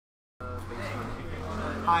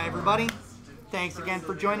Hi everybody. Thanks again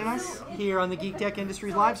for joining us here on the Geektech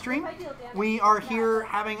Industries live stream. We are here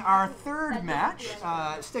having our third match.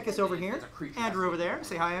 Stickus over here, Andrew over there.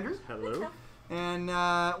 Say hi, Andrew. Hello. And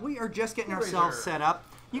we are just getting ourselves set up.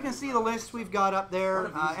 You can see the list we've got up there.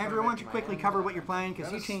 Andrew, why don't you quickly cover what you're playing,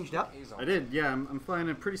 because you changed up. I did, yeah. I'm flying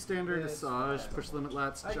a pretty standard Asajj, push limit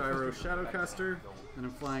lats, gyro shadowcaster, and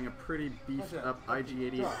I'm flying a pretty beefed up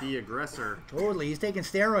IG-88B aggressor. Totally, he's taking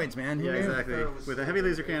steroids, man. Yeah, exactly. With a heavy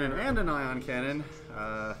laser cannon and an ion cannon,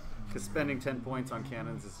 because spending 10 points on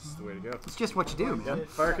cannons is just the way to go. It's just what you do, man. Yep.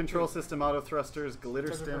 Fire control system, auto thrusters,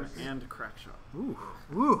 glitter stem, and crack shot. Ooh,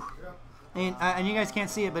 ooh. And you guys can't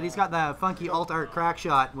see it, but he's got the funky alt-art crack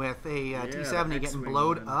shot with a T70 getting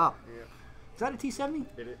blowed up. Yeah. Is that a T70?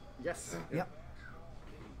 Yes. Yep.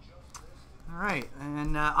 All right,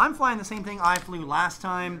 and I'm flying the same thing I flew last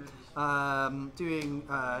time, doing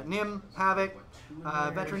NIM, Havoc,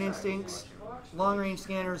 Veteran Instincts, long-range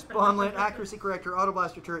scanners, bomblet, accuracy corrector, auto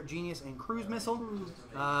blaster turret, genius, and cruise missile.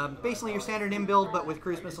 Basically your standard NIM build, but with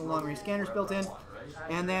cruise missile and long-range scanners built in.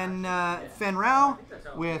 And then Fenn Unkar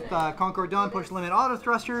with Concord Dawn push limit auto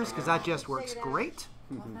thrusters, because that just works great.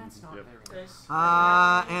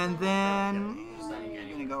 And then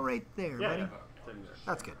you're gonna go right there, buddy.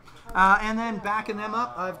 That's good. And then backing them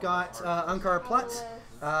up, I've got Unkar Plutz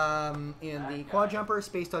in the quad jumper,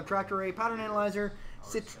 space tug tractor array, pattern analyzer,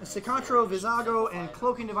 Cicatro, Visago, and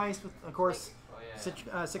cloaking device. With, of course,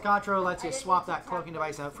 Cicatro lets you swap that cloaking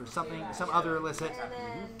device out for some other illicit.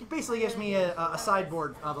 It basically gives me a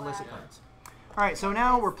sideboard of illicit cards. All right, so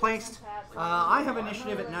now we're placed. I have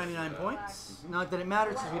initiative at 99 points. Not that it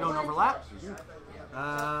matters because we don't overlap.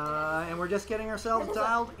 And we're just getting ourselves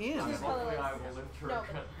dialed in. No.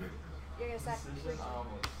 You're gonna sack 3.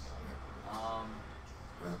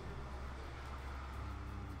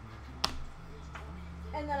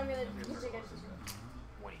 And then I'm gonna hit you again.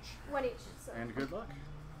 One each. So. And good luck.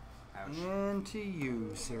 And to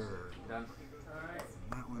you, sir. Done.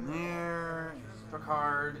 That one there. Draw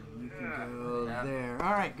card. You can go there.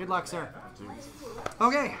 All right, good luck, sir.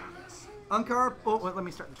 Okay. Unkar. Oh, wait, let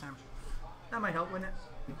me start the timer. That might help, wouldn't it?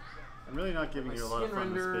 I'm really not giving you a lot of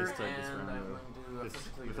fun with space tug this round,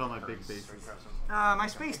 with all my big bases. My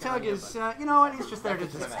space tug is, you know what, it's just there to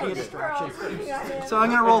just be a distraction. So I'm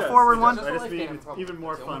going to roll forward one. I just mean it's even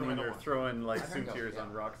more fun when you're throwing like Soontiers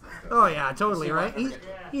on rocks and stuff. Oh yeah, totally, right?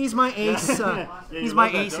 He's my ace, he's my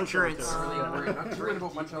ace insurance.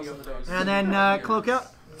 And then cloak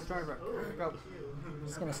up.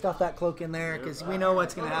 Just going to stuff that cloak in there because we know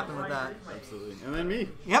what's going to happen with that. Absolutely. And then me.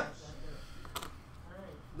 Yep.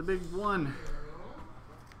 The big one.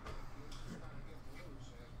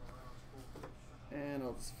 And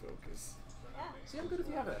I'll just focus. See, I'm good if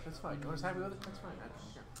you have it. That's fine. You want us happy with it? That's fine. I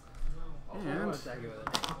don't care. And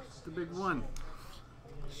the big one.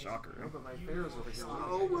 Shocker. No, but my favor's over here.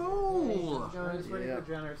 Slow roll.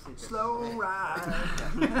 Slow ride.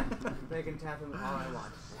 They can tap him all I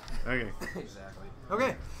want. Okay. Exactly.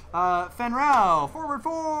 Okay. Fenn Unkar, forward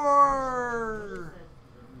 4.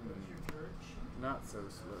 Not so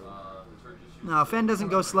slow. No, Fenn doesn't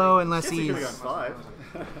go slow unless He he's... could have gone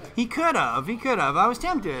 5. He could have. He could have. I was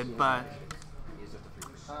tempted, but... Is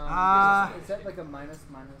that like a minus?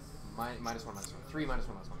 Minus 1, minus 1. 3, minus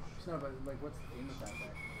 1, minus 1. No, but like what's the aim of that guy?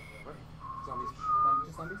 What? Zombies.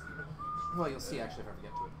 Just zombies? Well, you'll see actually if I ever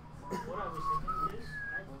get to it.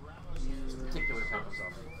 It's a particular type of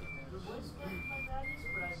zombie.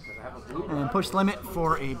 Because I have a blue And push limit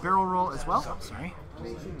for a barrel roll as well. Sorry.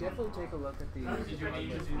 You should definitely take a look at the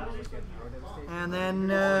And then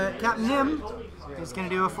Captain Nim is going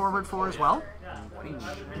to do a forward 4 as well.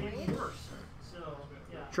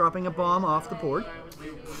 Dropping a bomb off the board.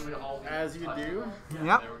 As you do.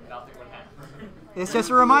 Yep. It's just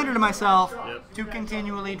a reminder to myself to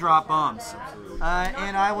continually drop bombs.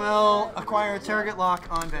 And I will acquire a target lock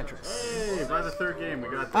on Ventress. Hey, by the third game, we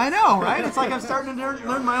got this. I know, right? It's like I'm starting to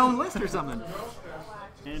learn my own list or something.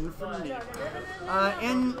 Infinity.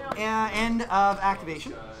 End of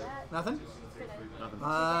activation. Nothing.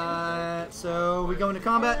 So we go into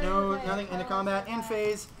combat. No, nothing into combat. End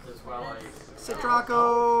phase.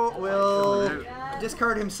 Citraco will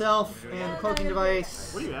discard himself and cloaking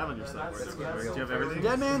device. What do you have on your sideboard? Do you have everything?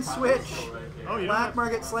 Dead Man Switch. Oh, you Black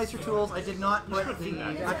Market Slicer Tools. I did not put the.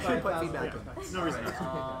 I should put feedback in. No reason not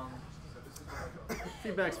to.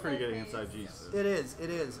 Feedback's pretty good against IG. So. It is,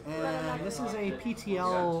 and this is a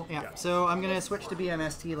PTL. Yeah, so I'm gonna switch to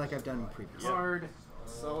BMST like I've done previously. Hard.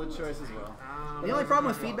 Solid choice as well. The only problem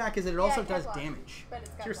with feedback is that it also does damage.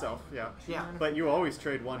 To yourself, yeah. Yeah. But you always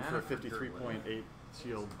trade one for 53.8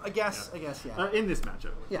 shield. I guess, yeah. In this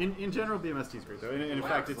matchup. Yeah. In general, BMST is great though. And in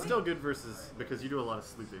fact, it's still good versus because you do a lot of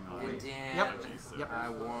sleeping on it. Yep. IG, so. Yep. I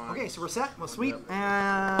want. Okay, so we're set. We'll sweep,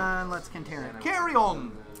 and let's continue. Carry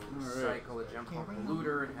on. Cycle a jump on the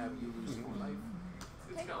looter and have you lose 1 life.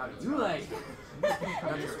 How do you like? That's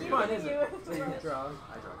fun, isn't it? Draw.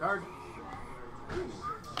 I draw a card.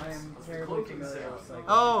 I am terribly familiar with Cycle.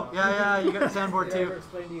 Oh, yeah, you got the soundboard Did I ever too.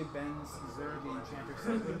 explain to you Ben's Zerg the Enchanter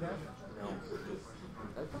cycling deck? No.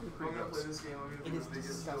 That's probably pretty gross. It is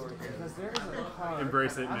disgusting because there is a card.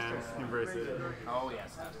 Embrace it, man. Embrace it. Oh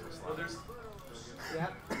yes, Astral Slide.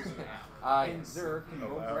 Yep. And Yes. Zerg can go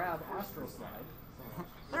grab Astral Slide,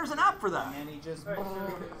 There's an app for that. and he just.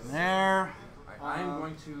 There. I'm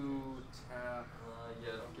going to tap.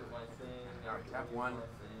 Alright, tap 1.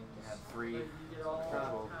 Add 3.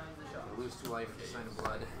 Ritual. Lose 2 life. Sign of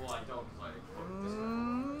blood.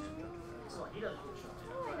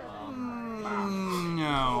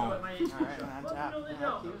 No. Alright, untap.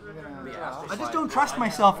 I just don't trust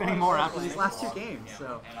myself anymore after these last 2 games.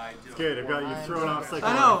 So. It's good. I've got you thrown off psycho.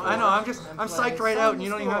 I know. I'm psyched right out, and you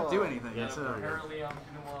don't even have to do anything. Yeah. So.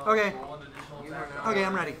 Okay. Okay,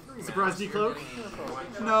 I'm ready. Surprise decloak?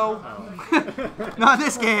 No. Not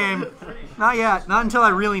this game. Not yet. Not until I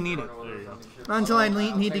really need it. There you go. Not until I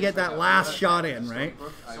need to get that last shot in, right?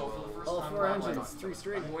 All 4 engines, 3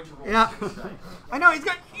 straight. Yeah. I know, he's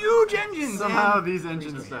got huge engines. Somehow man. these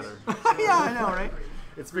engines better. Yeah, I know, right?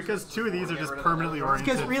 It's because 2 of these are just permanently oriented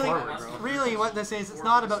Because forward. really what this is, it's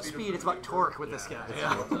not about speed, it's about torque with this guy.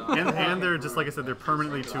 Yeah. And they're just like I said, they're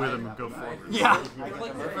permanently 2 of them go forward. Yeah.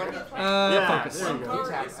 Yeah, Focus. there you go.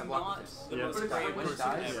 Yeah.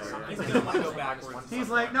 He's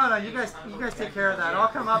like, no, you guys take care of that. I'll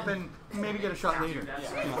come up and maybe get a shot later.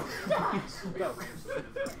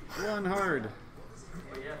 1 hard.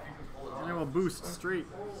 And I will boost straight.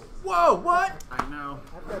 Whoa, what? I know.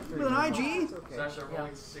 With an IG?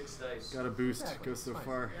 Got a boost. Go so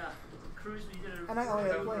far. And I only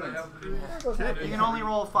have planes. You can only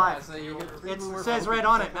roll 5. It says right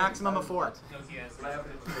on it, maximum of 4.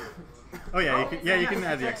 Oh yeah, you can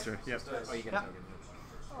add the extra. Yep. Oh, you get Yep.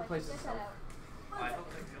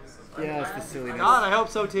 Yeah, it's the silliness. God, I hope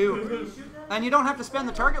so too. And you don't have to spend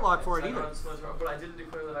the target lock for it either. But I didn't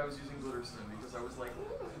declare that I was using glitter stim because I was like,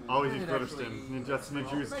 Always use glitter stim. That's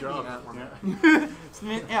Drew's job. Yeah.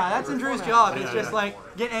 Yeah, that's in Drew's job. It's Yeah, just yeah. like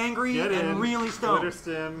get angry Get in. and really stoned. Glitter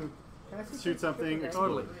stim. Shoot something.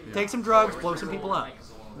 Totally. Explode. Yeah. Take some drugs, blow some people up.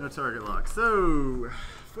 No target lock. So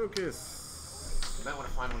focus. You might want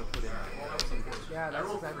to find one to put in. Yeah,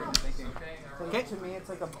 that's exactly what I'm thinking. So Okay. to me, it's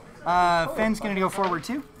like a. Fenn's gonna go forward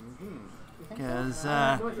too, because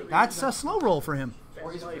that's a slow roll for him,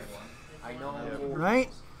 I know. right?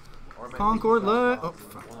 Concord life. Oh,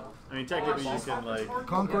 fuck. I mean, technically you can like.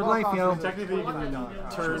 Concord life, yo. Technically you can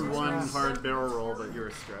turn 1 hard barrel roll, but you're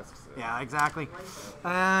stressed. So. Yeah, exactly.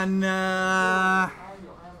 And I'm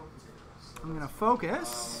gonna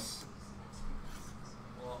focus.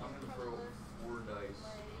 well, I'm going to throw 4 dice.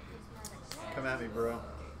 Come at me, bro.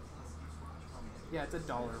 Yeah, it's $1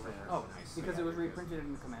 rare. Oh, nice. Because it was reprinted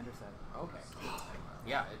in the Commander set. Okay.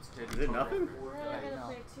 Yeah, it's Is it nothing?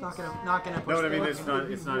 Not gonna push. No, what I mean,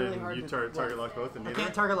 through. it's not in. You target lock both and I neither.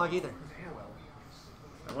 can't target lock either.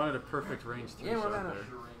 I wanted a perfect range 3 Yeah, well, shot no. there.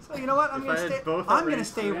 So you know what? I'm If I gonna had stay. both I'm at gonna range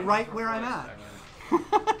stay 3. right where I'm at.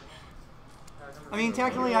 I mean,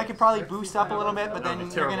 technically, I could probably boost up a little bit, but then you're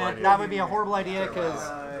terrible gonna. idea. That would be a horrible idea because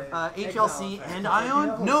HLC and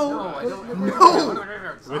Ion. No,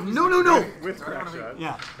 no. With crack shot.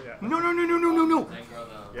 Yeah. Yeah. No.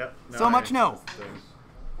 Yep. So much no. So,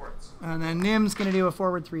 And then Nim's gonna do a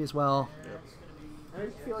forward 3 as well. yep. I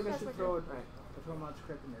just feel like I should throw it. I throw much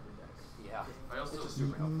crypt in every deck. Yeah. I also It's just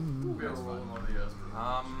super helpful. barrel roll one of the Esper.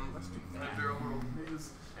 Let's do And I barrel roll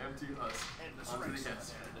his empty husk onto the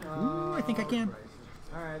Esper. Ooh, I think I can.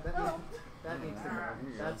 All right, that needs to go.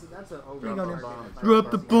 That's a over. There you go, Nim. Drop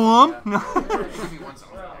the bomb. No. Maybe once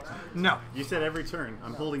No. You said every turn.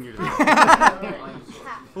 I'm holding you to that.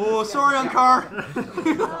 Oh, sorry, Unkar.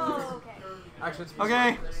 Oh, okay. Actually, it's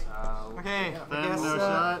Okay. Okay. I Then guess no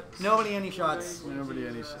shot. nobody any shots. Nobody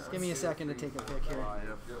any shots. Give me a second to take a pick here.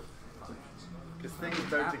 This thing's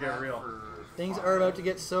about to get real. Things are about to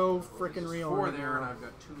get so freaking real. 4 right there, and now. I've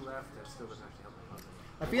got 2 left. That still doesn't actually help me.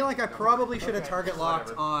 I feel like I probably should have target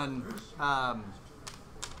locked on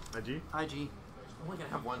IG? IG. only gonna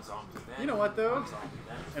have one zombie. You know what though?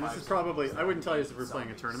 And this is probably, I wouldn't tell you this if we're playing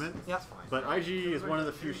a tournament. Yep. But IG is one of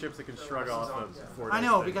the few ships that can shrug off a 4 dice I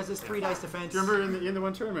know, thing. because it's 3 dice defense. Do you remember in the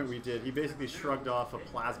one tournament we did, he basically shrugged off a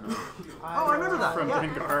plasma Oh, I remember that. from Yeah.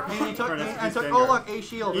 Dengar. And he took, for an and SP took Dengar. oh look, a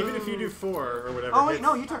shield. Even if you do 4 or whatever. Oh wait, hits,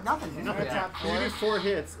 no, you took nothing. No, Yeah. if you do 4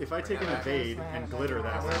 hits, if I take an evade and glitter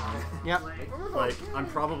that round, Yep. like, I'm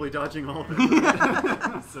probably dodging all of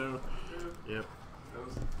it. So, yep.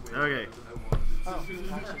 Okay. Oh,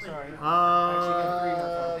 actually, sorry.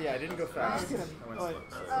 Yeah, I didn't go fast. I went slow.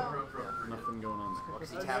 So Oh. nothing going on.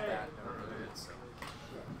 Because you tap that.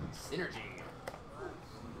 Synergy.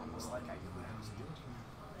 Almost like I knew what I was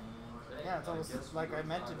doing. Yeah, it's almost like I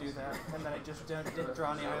meant to do that, and then I just didn't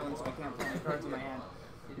draw any islands, so I can't play any cards in my hand.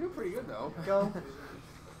 You're doing pretty good though. Go.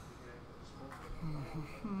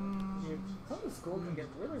 Some of the school can get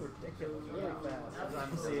really ridiculous really fast, as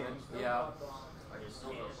I'm seeing. Yeah.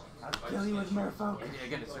 I'll kill you with merfolk. And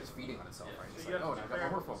again, it starts feeding on itself, right? It's like, oh, now I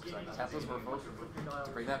got more merfolk. So I can tap those merfolk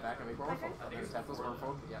to bring that back and make more merfolk. I can tap those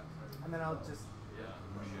merfolk. Yeah. And then I will just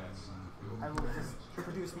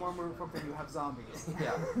produce more merfolk than you have zombies.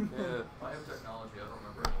 Yeah. I have technology, I don't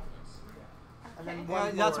remember it. And then Well,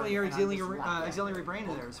 one that's more, what your and I'm just auxiliary brain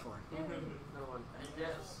is there is for.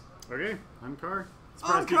 Yes. Okay, Unkar.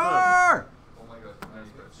 Surprise decloak. Unkar! Oh my god, I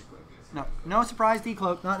just got a sequence. No, no surprise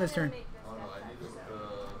decloak, not this turn. Oh no, I need to,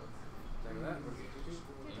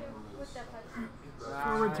 With that touch.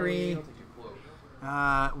 Forward 3.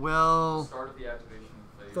 cloak. Will Start of the activation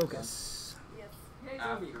phase. focus. Yes.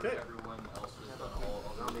 After Okay. everyone else has done all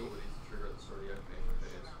other abilities to trigger at the start of the activation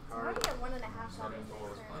phase. So how do you get 1.5 zombies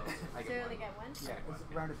next turn? I So get you one. only get one? Yeah. Is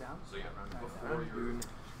it rounded down? So yeah,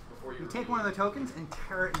 before You take one of the tokens and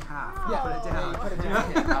tear it in half. Yeah, Put it down. Put it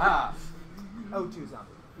down. Ah. Oh, 2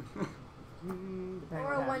 zombie. Depending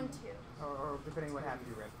Or a what happened. 1-2. Or depending what happened,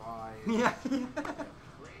 you rip. 5. Yeah.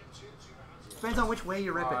 Depends on which way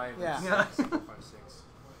you rip it. 5, Yeah. 6, Yeah. 5, 6.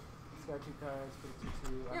 It's got 2 cards, put it to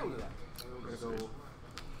 2. Yeah, we'll do that. We're gonna go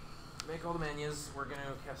make all the menus. We're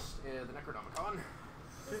gonna cast the Necronomicon.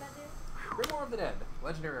 Does that do? Grimoire of the Dead,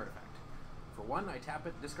 legendary artifact. For 1, I tap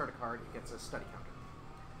it, discard a card, it gets a study counter.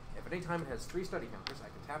 If at any time it has 3 study counters, I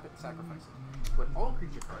can tap it, sacrifice it. Put all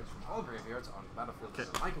creature cards from all graveyards on the battlefield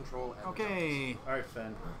under my control. And Okay. Alright,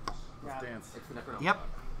 Fenn. Let's Yeah. dance. it's the Necronomicon. Yep.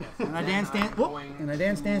 And I dance, dance, whoop. And I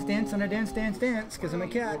dance, dance, dance, and I dance, dance, dance, because I'm a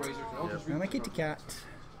cat. I'm a kitty cat.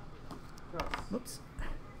 Gross. Whoops.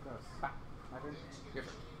 Gross. Back. My turn? Your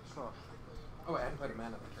turn. Cool. Oh, I hadn't played a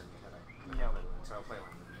mana that turn yet, had I? No. So I'll play land.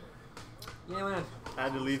 Yeah, land. I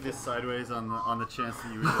had to leave this sideways on the chance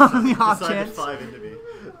that you would On the off decide to chance. 5 into me.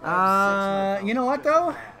 You know what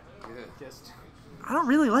though? Good. Just. I don't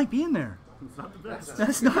really like being there. It's not the best.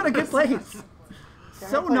 That's not a good place. Can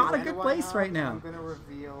I So play not a land good or place whatnot? right now. I'm gonna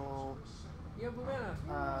reveal. You have blue mana.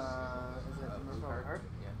 Is it a Blue merfolk card?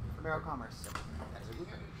 Yeah. Merrill Commerce. That is a blue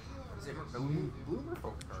card. Is it a blue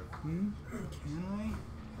merfolk card? Can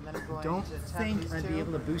And then I'm I? going Don't to tap think these I'd 2 be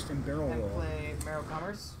able to boost and barrel and roll. play Merrill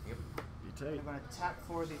Commerce. Yep. You I'm take. going to tap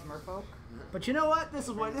 4 of these merfolk. But you know what? This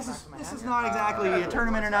is not exactly a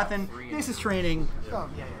tournament or nothing. This is training. Oh,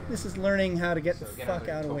 yeah. This is learning how to get the fuck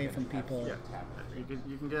out away from people. Yeah.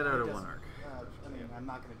 You can get out of 1 arc. I mean, I'm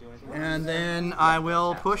not going to do anything. And then I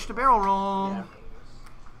will push the barrel roll. Yeah.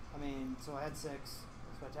 I mean, so I had 6.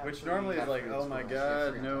 So I tapped Which 3. normally is like, oh my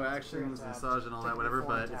god, no actions, massage and all that, whatever,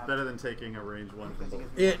 but it's better than taking a range 1 from both.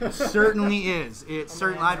 It certainly is. It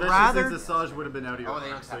certainly. I'd Especially rather. since Asajj would have been out of your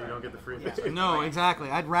they arc, so you don't get the free base. No, exactly.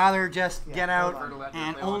 I'd rather just get out hold on.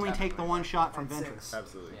 and only take the 1 shot from Ventress.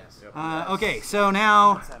 Absolutely. Yes. Yep. Okay, so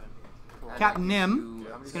now 7. Cool. Captain Nim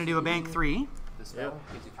is going to do a bank 3. The spell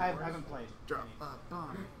gives you 2 I cards. haven't played. Drop a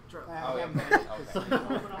bomb. Drop. I Oh, yeah. haven't played.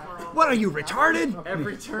 'Cause- What are you, retarded?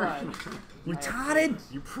 Every turn. Retarded?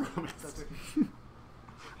 You promised.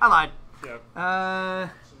 I lied. Yep.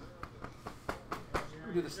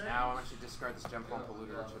 We do this now. I'm actually discard this gem bomb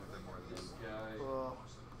polluter. That should have been more of this. Cool.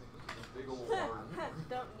 Big old hard.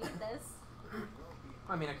 Don't need this.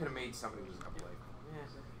 I mean, I could have made somebody who's a couple like.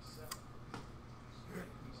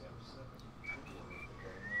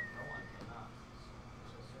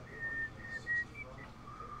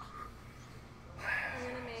 I'm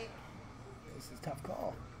gonna make This is a tough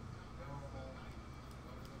call.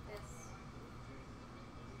 this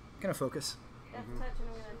Gonna focus. death touch, and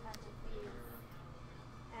I'm gonna attack with these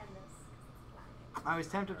and this. I was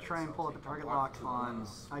tempted to try and pull up a target lock on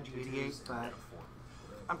IG-88, but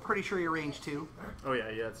I'm pretty sure you're range 2. Oh yeah,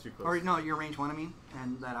 it's too close. Or no, you're range 1, I mean,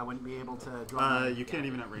 and that I wouldn't be able to draw. You can't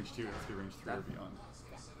even at range 2, it has to be range 3 or beyond.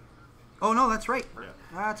 Oh no, that's right. Yeah.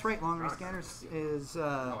 That's right. Long range scanners is.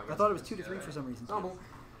 I thought it was 2 to 3 for some reason. Double.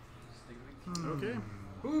 Okay.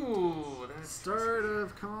 Ooh, that's Start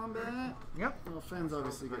of combat. Yep. Well, Fenn's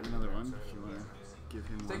obviously getting another one if you want to give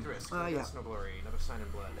him take one. the risk. Yeah. That's no glory. Another sign in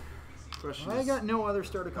blood. Question I is, got no other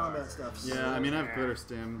start of combat stuff. So. yeah, I mean, I have glitter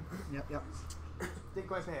stim. Yep. Didn't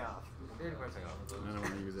quite pay off. Didn't quite take off. I don't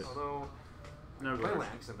want to use it. Although, No my glitter.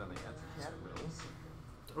 lanks have done that yet.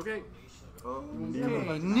 Okay.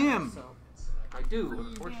 Okay, Nim. So I do,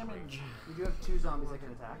 unfortunately. you do have 2 zombies that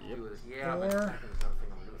can attack. Do this. Yeah, but Four. attacking is another thing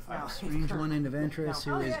I'm going to Now, fight. Strange one into Ventress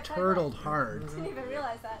who Oh, is yeah, turtled hard. Didn't even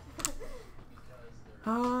realize that.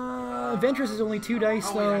 Ventress is only 2 dice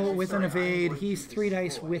Oh, wait, though actually, with an sorry, evade. I'm He's 3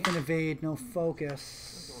 dice with an evade, no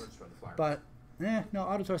focus. Don't destroy the flower. But, no,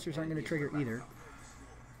 auto thrusters aren't going to trigger either.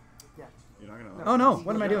 Yeah. You're not gonna. Oh no,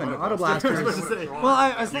 what am I doing? Auto blasters. I was about to say. Well,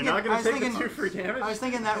 I was You're thinking, not I gonna was take thinking, the 2 free damage. I was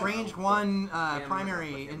thinking that ranged 1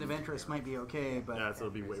 primary into Ventress might be okay, but Yeah, so it'll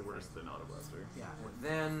be way worse than auto blaster. yeah.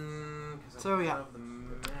 Then, 'cause I So, don't yeah. have the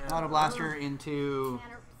mana- Auto blaster into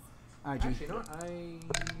IG, Actually, you know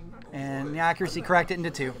what? and the accuracy corrected into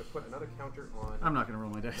 2. I'm going to put another counter on. I'm not gonna roll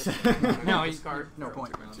my dice. No, Discard. no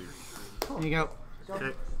point. Two. There you go.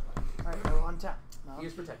 Okay. Alright, I will untap. No. He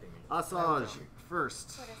is protecting me. Asajj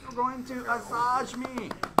first. We're going to Asajj me.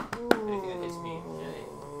 It hits me.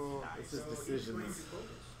 This is decisions.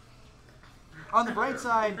 On the bright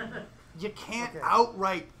side, you can't Okay.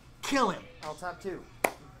 outright kill him. I'll tap 2.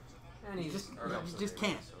 And he's You just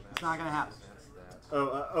can't. It's not gonna happen.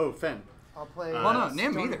 Oh, Fenn. I'll play. Well, no,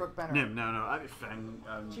 Nim Stony either. Brook Banner. Nim, no. Fenn,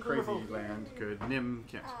 Cheaper crazy revolt. land, good. Nim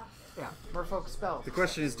can't. Yeah. Merfolk spells. The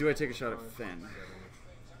question is, do I take a shot at Fenn?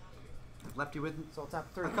 Left you with So I'll tap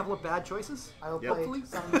a 3. couple of bad choices. I will Yep. play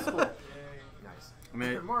Summon the School. Nice. I mean,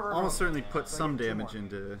 it More revolt. almost certainly put So I some get 2 damage more.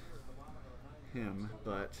 into him,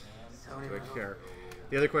 but do I care?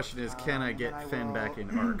 The other question is, can I get and I Fenn back in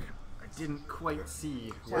will- Arc? I didn't quite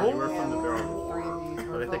see where you were from the barrel, 3 of these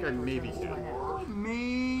but I think I Merfolk, maybe returns to my did. hand.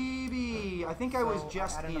 Maybe. I think I was So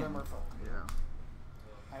just add in. another Merfolk.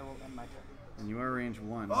 Yeah. I will end my turn. And you are range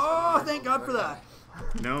 1. Oh, thank God for that.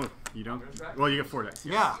 No, you don't. Well, you get 4 dice.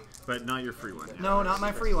 Yeah. But not your free one. Yeah. No, not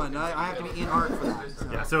my free one. I have to be in art for that.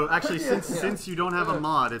 So. Yeah, so actually, since you don't have a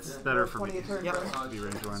mod, it's better for 20 me a turn. Yep. Chris? to be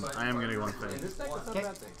range 1. I am going to go on Fenn. This deck is not a Okay.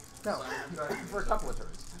 bad thing. No. For a couple of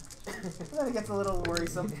turns. Then it gets a little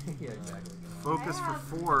worrisome. Yeah, exactly. Focus for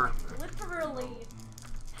 4. Literally.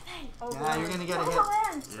 Yeah, you're gonna get a hit.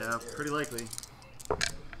 Land. Yeah, pretty likely.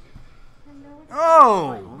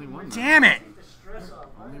 Oh, Only 1. Though. damn it.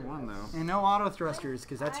 Only 1, though. And no auto thrusters,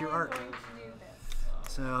 because that's your art.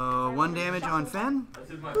 So 1 damage on Fenn. That's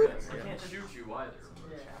in my bed. I can't shoot you either.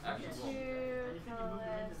 Actually,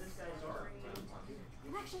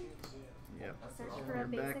 Yep. Search for a You're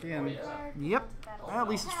basic back in. card. Yep. Well, at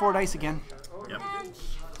least it's 4 dice again. Yep. And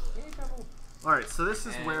Alright, so this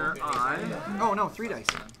is where I. Oh no, 3 dice.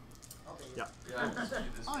 Yeah.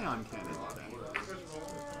 Ion cannon.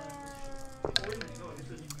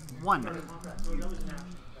 1. Battlefield.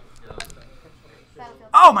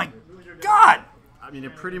 Oh my God! I mean,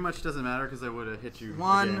 it pretty much doesn't matter because I would have hit you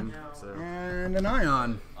 1 again. So, and an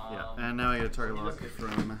ion. yeah. And now I get a target lock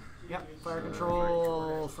from. Yep. Fire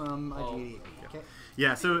control from IG-88B. Okay.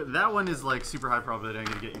 Yeah, so that one is like super high probability I'm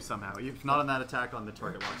going to get you somehow. If not on that attack, on the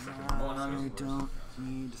target lock second one. I don't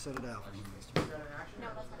need to set it out. No,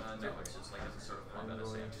 that's fine. no, it's just like it's sort of combat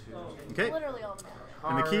assay. Okay. Literally all the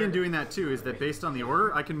mana. And the key in doing that too is that based on the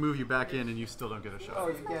order, I can move you back in and you still don't get a shot. Oh,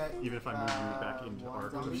 you get. Even if I move you back into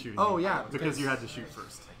arc of shooting. Oh, you. yeah, Because you had to shoot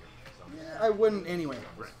first. I wouldn't anyway.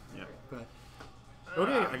 Right. Yeah. But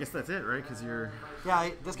Okay, I guess that's it, right? Because you're.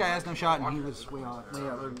 yeah, this guy has no shot, and he was way up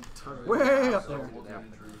there.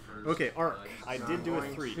 Okay, arc. I did do a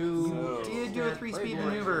 3. So Did do a 3-speed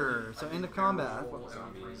maneuver, so end of combat.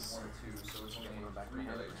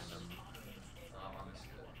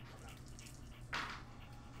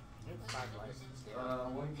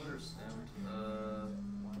 One glitter stem.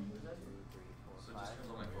 So just because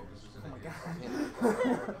all my focus is in it.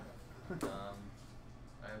 I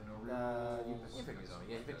have no real. You pick these on me.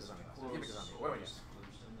 Yeah, you pick these on me. You pick these on me. What do I use?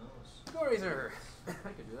 Go Razor! I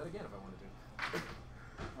could do that again if I wanted to.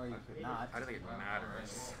 Or you could not. I don't think it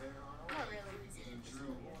matters. Not really.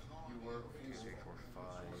 You were. 3, 4, 5.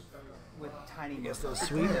 With tiny. Guess those Merfolk.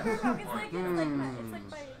 sweet. It's like my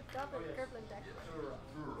Goblin deck.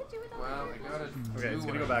 Hit you with Well, I got it. Okay, it's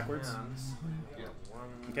gonna go backwards.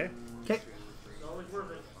 Okay. Okay. I think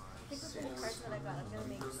with the new cards that I got, I'm gonna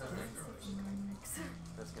make 6 decks.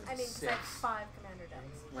 That's gonna I be mean, 6. 5 commander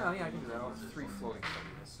decks. Well, yeah, I can do that. I'll have 3 floating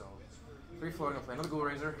studies. So 3 floating. I'll play another Ghoul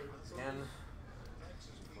Razor. Again.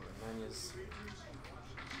 Manias.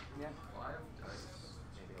 Yeah.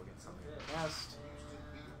 Maybe I'll get something fast.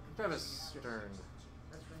 Travis, your turn.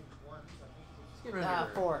 Get rid of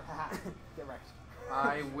it. 4. Haha. Get wrecked.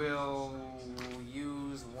 I will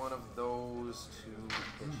use one of those to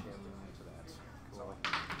pitch him to that. So,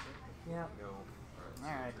 Yeah. go.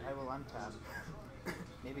 Alright, I will untap.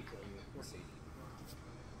 Maybe kill you. We'll see.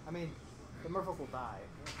 I mean, the merfolk will die.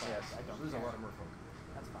 But Yes, I don't lose care. a lot of merfolk.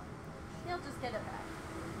 That's fine. He'll just get it back.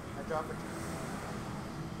 I drop it.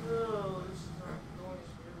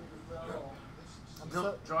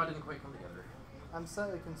 No, draw didn't quite come together. I'm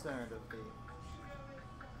slightly concerned of the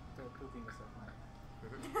poopiness of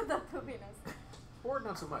my... The poopiness. Board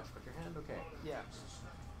not so much, but your hand okay. Yeah.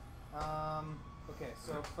 Okay,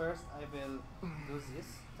 so first I will do this.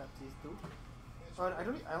 Tap these two. Oh,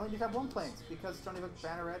 I only need to have 1 planes because Stony Brook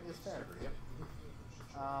Banneret is fair. Yep.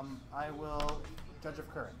 I will Judge of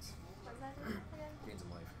Currents. What's that do again? Gain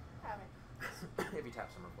some life. Okay. If he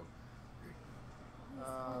taps a merfolk.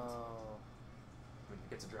 Oh. When he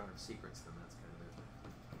gets a Drown of Secrets, then that's kind of it.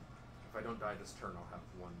 If I don't die this turn, I'll have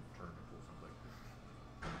 1 turn to pull something.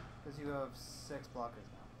 Because you have 6 blockers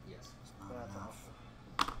now. Yes. So that's enough.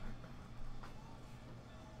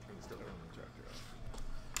 And still killing the Tractor.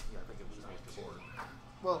 Yeah, I think it loses most your board.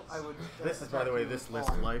 Well, I would. This is, by the way, this list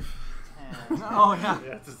of life. Oh, yeah.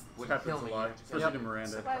 Yeah, it's just Would happens kill a me. lot, especially to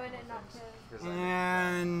Miranda. Why would it not kill?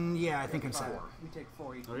 And yeah, I think I'm set. We take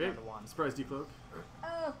 4 each Okay, down to 1. surprise decloak.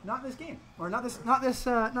 Oh. Not this game, or not this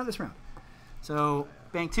round. So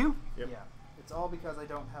bank 2. Yep. Yeah. It's all because I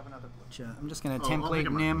don't have another blue. I'm just gonna Oh, I'll template make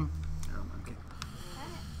a mark. Nim. Okay.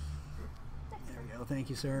 There we go. Thank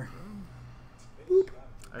you, sir.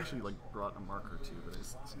 I actually brought a marker too, but I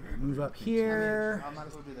just Move up I mean, here, I might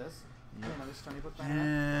as well do this. Okay, another Stony Brook Banneret.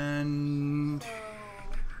 and So.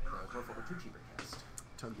 Merfolk are too cheap to cast.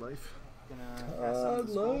 tug life. Gonna cast some of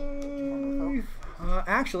the skull.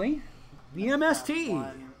 actually, the MST.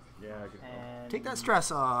 One, Yeah, good call. and Take that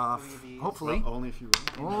stress off. 3 of these. Hopefully. Well, only if you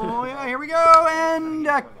win. Oh yeah, here we go, and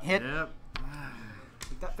hit. Yep.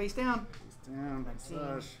 Take that face down. Down. 19.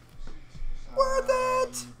 Slash. Worth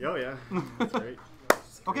it. Oh yeah. That's great.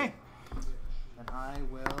 Okay, And I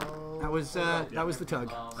will. that was the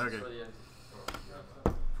tug. Okay.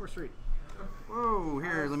 4 straight. Whoa,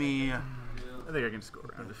 here, let me. I think I can just go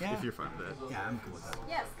around if you're fine with that. Yeah, I'm cool with that.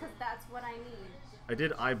 Yes, because that's what I need. I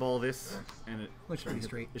did eyeball this, and it Looks pretty shouldn't hit-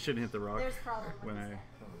 straight. It shouldn't hit the rock There's problems. when I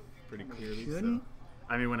pretty clearly. Shouldn't? So.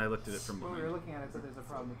 I mean, when I looked at it from When we were behind. looking at it, so there's a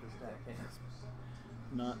problem with this deck.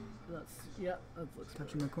 Not. That looks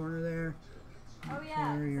touching the corner there. Oh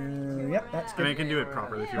yeah. Yep, that's I mean, I can do it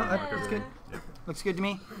properly if you No, want. that's to good. Yep. Looks good to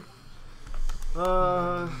me.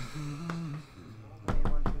 Uh,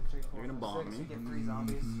 1, 2, 3, 4, You're gonna bomb 6. me. You get 3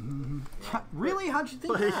 zombies. Really? How'd you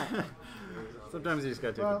think that? Sometimes you just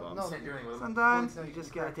gotta take Well, the bombs. no. Can't do anything with them. Sometimes Well, you you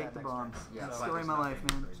just can gotta crack take that the next bombs. turn. Yeah, Story so I of my just- life,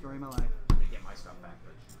 man. Story of my life. I'm gonna get my stuff back,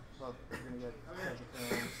 but Well, you're gonna get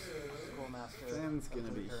Treasure Schoolmaster. Fenn's gonna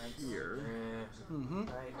be Currents. here. Mm-hmm.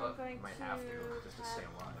 Right. I'm going might to have to just to stay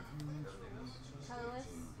alive. colorless.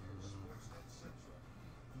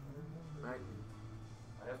 Right.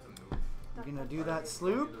 I have to move. You're gonna do that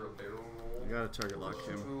sloop. Either a barrel roll. You gotta target lock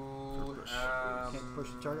him. Ooh, push. Can't push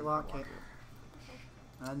the target lock. Okay.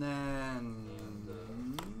 And then.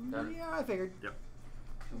 Yeah, I figured. Yep.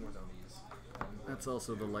 2 more zombies. That's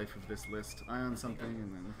also the life of this list. Eye on something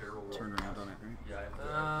and then turn around on it, right? Yeah, I have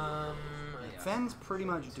to. Yeah. Fenn's pretty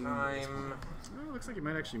much doomed. at this Time. Oh, it looks like he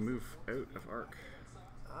might actually move out of arc.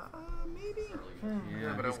 point. Maybe.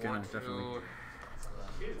 Yeah, but he's I gonna want definitely.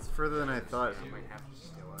 to. It's further than I thought. I might have to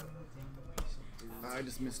steal it. I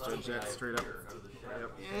just misjudged that straight up.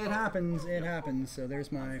 Yep. It happens. It happens. So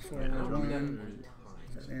there's my forward one.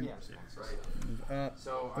 And Yeah. move up.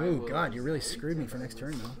 So I Oh will- God, you really screwed me for next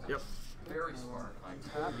turn though. Yep. Very smart.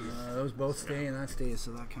 Those both stay and that stays,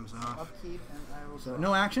 so that comes off. Upkeep, and I will. So draw.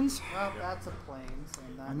 no actions. Well, that's a plains,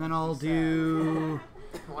 And then I'll do.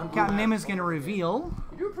 Captain Nim is gonna reveal.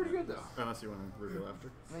 You're doing pretty good though. Unless you want to reveal after.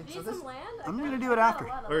 I mean, Need so this, some land? I'm I gonna got- do it I got after. a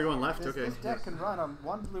lot of Oh, you're going land. left? this, Okay. this deck can run on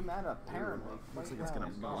 1 blue mana apparently. Looks like Quite it's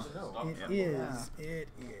gonna well. bomb. It Yeah. is. It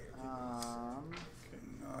is.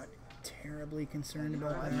 Not terribly concerned You know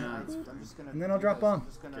about what? that. I'm just gonna. And then I'll drop bomb. I'm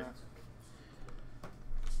just gonna. Okay.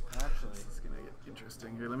 Actually, It's gonna get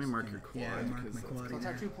interesting. Here, let me mark your quad. Yeah, mark because my that's quad so in let's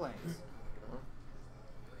have there. 2 planes.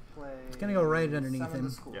 Play. It's gonna go right underneath summon him.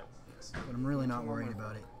 the school. Yep. But I'm really not worried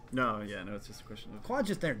about it. No, yeah, no, it's just a question of. Quad's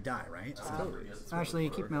just there to die, right? So Totally. actually,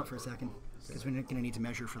 keep him out for a second because we're gonna need to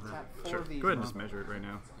measure for the. Tap 4 Sure. of these. Go ahead and just measure it right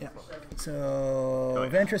now. Yeah. So yeah.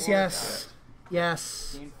 Ventress, yes,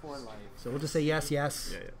 yes. Gain 4 life. So we'll just say yes,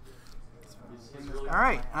 yes. Yeah, yeah. All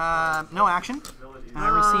right. No action. I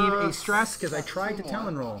receive a stress because I tried to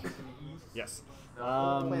talon roll. Yes.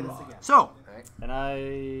 We'll play this again. So, Alright. And I...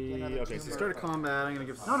 Another Okay, so two start a more. combat. I'm going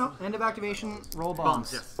to give... no, end of activation, roll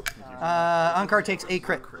Bombs, bombs. yes. Unkar takes a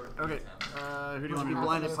crit. Okay, who do you want Be to be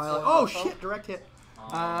blinded pilot. Oh shit! Direct hit.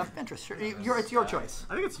 Ventress, sure. It's your choice.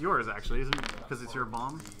 I think it's yours, actually, isn't it? Because it's your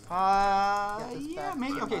bomb. This Yeah, back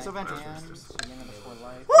maybe. to Okay, my so Ventress hand, first. so gain another 4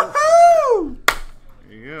 life. Woohoo!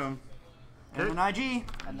 There you go. And an IG.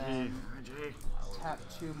 And then G. tap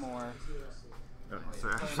 2 more. Oh,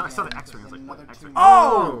 sorry. I saw the X-ring. I was like, what? Another 2 X-ring? more.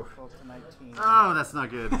 Oh! Go up to 19. Oh, that's not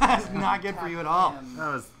good. That's not good for you at all.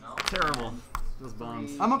 That was terrible. Those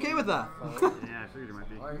bombs. I'm okay with that. Yeah, I figured it might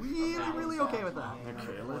be. really, really okay with that.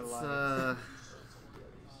 Okay, let's so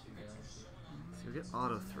we get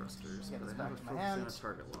auto thrusters, Get but this I have back a to my focus hand. and a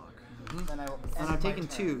target lock. Then I will And end I've my taken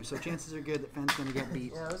turn. 2, so chances are good that Fenn's gonna get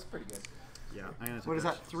beat. Yeah, that was pretty good. Yeah, I'm gonna take What is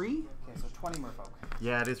that? 3? Okay, so 20 merfolk.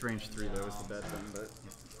 Yeah, it is range 3 though, is the bad thing, but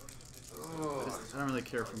I don't really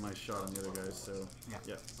care for my shot on the other guys, so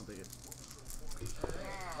yeah, I'll take it.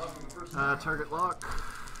 Target lock.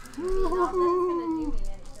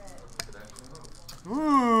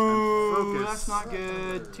 Ooh, Focus. that's not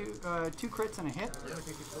good. 2 crits and a hit.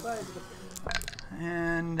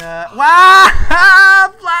 And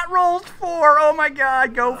wow! Flat rolls 4. Oh my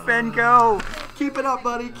God! Go Fenn, go! Keep it up,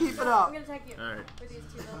 buddy. Keep it I'm up. gonna attack you. Alright. With these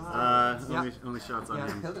 2 rolls. Only shots on Yeah.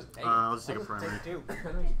 him. He'll just take I'll just take a I'll primary. take 2. I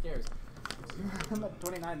don't know who cares. I'm at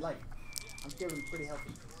 29 life. I'm feeling pretty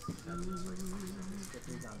healthy. Get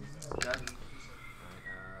 3 zombies.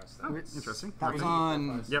 Oh, interesting. That was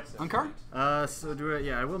on Yep. Unkar. So do I?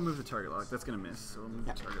 Yeah, I will move the target lock. That's gonna miss. So I'll move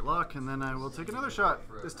the target lock, and then I will take another shot.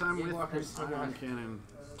 This time with ion cannon.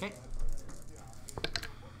 Okay.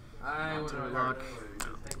 Target lock. I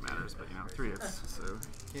don't think it matters, but you know, 3 hits. So.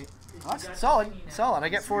 Okay. That's solid. Solid. I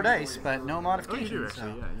get 4 dice, but no Oh, you modifications. do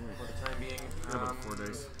actually. so. Yeah. For the time being. You have about 4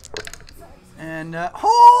 dice. And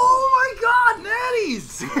oh my God,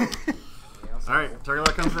 natties! All right, target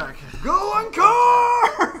lock comes back. Go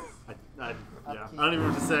Unkar! Yeah, I don't even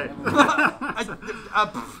know what to say.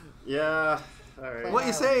 Yeah. All right. What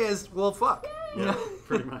you say is, well, fuck. Yeah,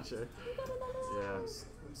 pretty much. Yeah.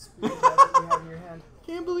 Speed that you have in your hand.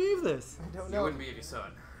 Can't believe this. I don't You know. wouldn't be if you saw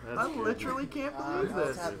it. That's I good. literally can't believe I'll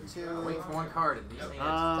this. tap 2. Wait for 1 card and these things.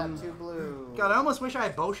 Tap 2 blue. God, I almost wish I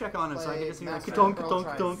had Bowshek on him so I could just hear like, Play dunk, Master dunk,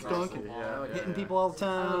 Pearl dunk, Triangle. dunk, Yeah. hitting people all the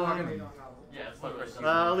time.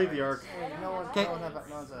 I'll leave the arc. No one, Okay. no one have,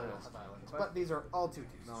 no one's a violence. But these are all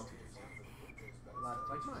 2-2s. No.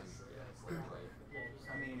 Like mine.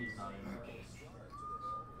 I mean, You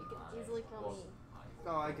can easily kill me.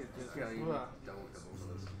 oh, I could just. Yeah, you Ugh. double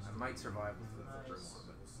this. I might survive with the turn 1,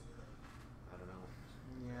 but I don't know.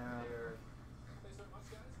 Yeah.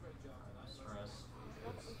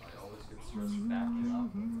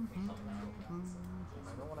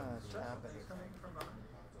 I don't want to tap anything.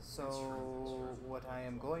 So, what I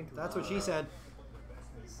am going to That's do what she said.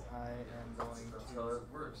 is I am going That's how it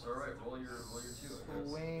works. All right, roll your 2. to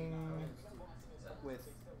swing with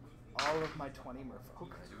all of my 20 merfolk.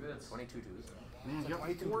 2 hits. 22 twos. Man, you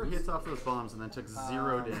got 4 hits off those bombs and then took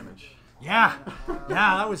 0 damage. Yeah.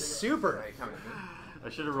 Yeah, that was super. Right, coming at me. I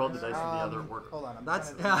should have rolled the dice in the other order. Hold on, I'm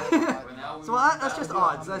That's trying to yeah. So that's just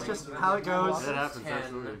odds. That's just how it goes. That happens, 10.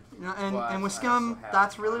 absolutely. You know, and with Scum,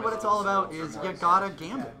 that's really what it's all about. Is you gotta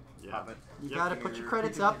gamble. Yeah. You gotta put your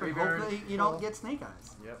credits up and hopefully you don't get snake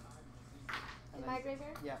eyes. Yep. In my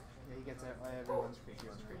graveyard? Yeah, he gets everyone's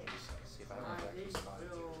creatures. See if I have actually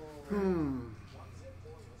survived. I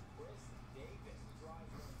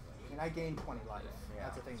mean, I gain 20 life.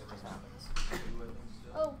 That's a thing that just happens.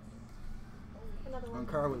 Oh. Another one.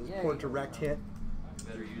 Unkar with his poor direct hit.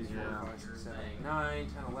 Better use your 7, 8, 9,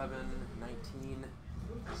 10, 11, 19.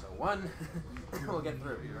 So 1. We'll get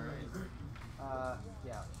through.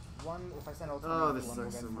 Yeah. 1, if I send ultimate, Oh, this 1 will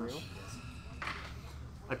sucks get so through. much.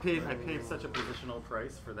 I paid such a positional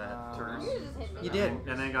price for that turn, You just hit me. You did.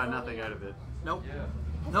 and then got nothing out of it. Nope.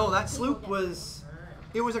 No, that sloop was.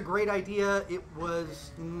 It was a great idea. It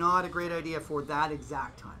was not a great idea for that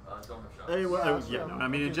exact time. don't have shots. No, I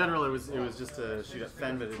mean, in general, it was just to shoot at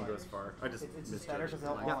Fenn, but it didn't go as far. I just It's just better because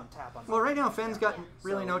misjudged. they'll all untap on. Well, right now Fenn's got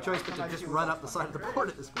really no choice but to just run up the side of the board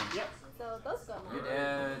at this point. Yeah. So those go now. Your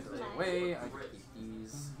dad goes away. I can keep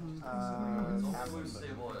these. Fully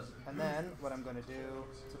stable as And then what I'm going to do,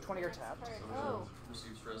 so 20 or tap. Alright, oh.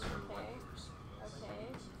 receive stress for Okay. one. Okay.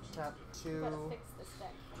 Tap Gotta 2, fix this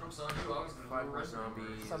deck. Trumps on 2 hours. 5 more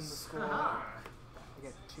zombies. summon the school. I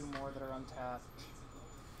get 2 more that are untapped.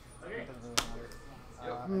 It doesn't really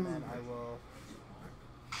matter. And then I will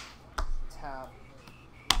tap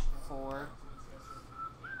 4.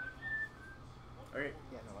 Okay.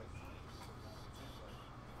 Yeah, no, like.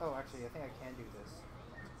 Oh, actually, I think I can do this.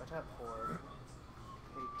 If I tap 4,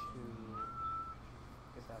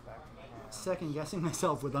 second guessing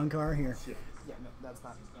myself with Unkar here. Yeah, no, that's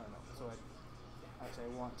not. No. So actually, I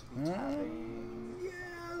want to be tapping. Yeah,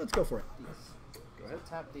 let's go for it. These. Go ahead.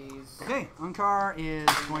 Tap these. Okay, Unkar is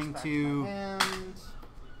going to And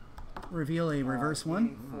reveal a reverse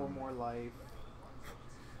one. 4 more life.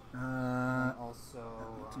 Also.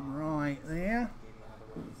 Right there. Maybe another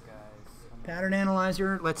one of these guys. Pattern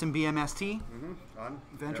analyzer lets him BMST. On.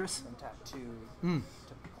 Ventress. And tap 2 to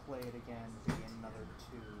play it again. To gain another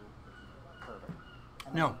 2. Perfect.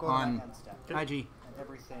 And No, then go to on my end step. IG. And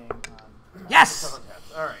everything on. Yes!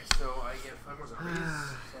 Alright, so I get 5 more zombies.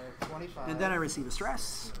 So 25. And then I receive a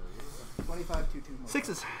stress. 25 to 2 more.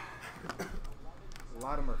 6s. A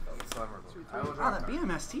lot of Murphys. I will Oh, draw that a card.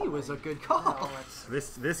 BMST was a good call.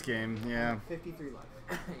 This game, yeah. 53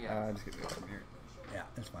 life. Yeah. Just get this from here. Yeah,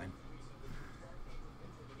 that's fine.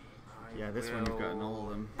 Yeah, this one you've gotten all of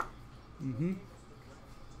them. Mm-hmm.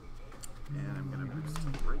 And I'm gonna boost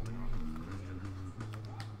right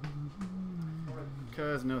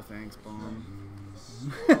Cause no thanks, bomb.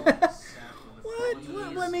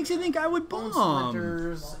 What makes you think I would bomb?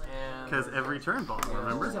 Splinters and. Cause every turn bomb,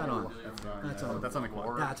 remember? Where's that on? That's on. That's on the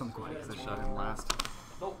quad. That's on the quad. I shot him last.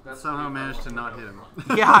 Somehow managed to not hit him.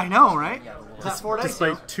 Yeah, I know, right? Tap 4 dice.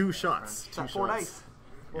 Despite 2 shots. Tap 4 dice.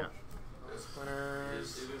 Yeah.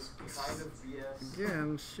 Splinters.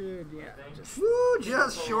 Again, should Woo,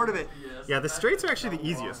 just short of it. Yeah, the straights are actually the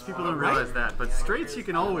easiest. People don't realize that, but straights you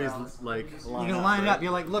can always like. You can line it up.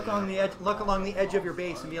 You're like, look along the edge of your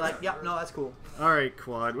base, and be like, yep, no, that's cool. All right,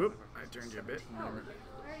 quad. Whoop! I turned you a bit. I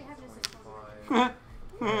already have this.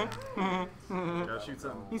 Gotta shoot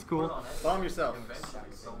something. He's cool. Bomb yourself.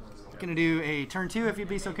 Gonna do a turn 2 if you'd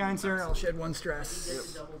be so kind, sir. I'll shed 1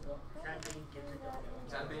 stress.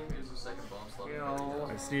 Tapping is the second bomb slot.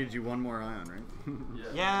 I just needed you 1 more ion, right?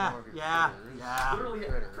 Yeah. Literally,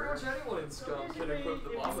 pretty much anyone in Scum can equip the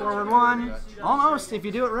bomb. Forward 1. Almost, if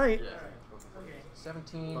you do it right.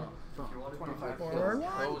 17. 25. Forward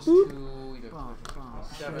 1. Those Boop. 2. You Bomb, bomb.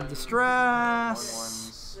 7. Shed the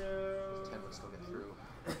stress. 10 would still get through.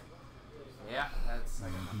 Yeah, that's. I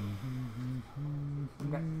got nothing.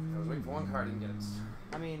 Okay. I was waiting for 1 card, didn't get it.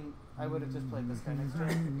 I mean, I would have just played this guy next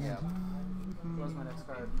turn. Yeah. What was my next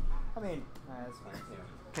card? I mean, that's fine.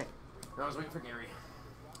 Okay. I was waiting for Gary.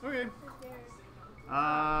 Okay.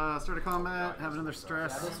 Start a combat. Have another Yeah,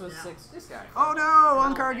 stress. this was 6. This guy. Oh no,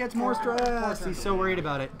 Unkar gets more stress. He's so worried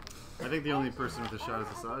about it. I think the only person with a shot is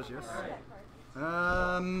Asajj. Yes.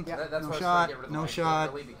 Yeah, That's No why I was trying shot, to get rid of no the shot,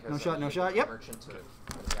 early because no shot, I no needed shot, the yep. merchant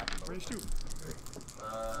to Range 2.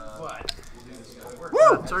 But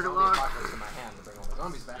Woo! Target lock. in my hand to bring all the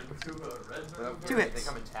zombies back. Without 2 Gary, hits. They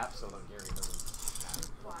come in taps, so then Gary doesn't.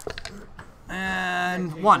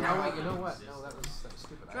 And 1. No, wait, you know what? No, that was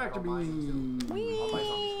stupid. I had Tractor all mine, too. All my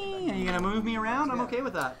zombies came back. Are you gonna move me around? I'm okay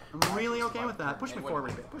with that. I'm really okay with that. Push me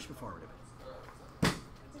forward a bit. Push me forward a bit.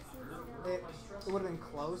 It would have been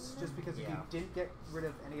close just because if you didn't get rid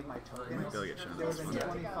of any of my tokens, They'll get shot. there would have been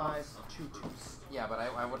 25 2/2s. Yeah, but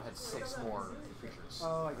I would have had 6 more creatures.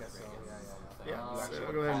 Oh, I guess so. Yeah. Yeah, You so actually we'll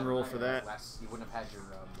would go ahead and have roll had for that. you wouldn't have had your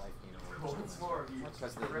life gain over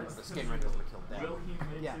because the skin renders would have killed them.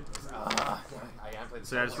 Yeah. I played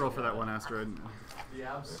So I just roll for that 1 asteroid.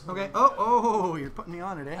 Okay. Oh, you're putting me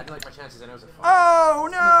on it, I eh? didn't like my chances, and I was a 5. Oh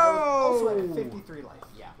Also at no! 53 life.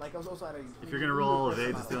 Yeah. Like I was also at a. If you're gonna roll all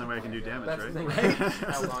evades, it's the only way I can do damage, That's the right? thing.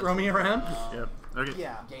 Right? So throw me around. Yep. Okay.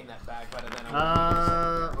 Yeah. Gain that back, but then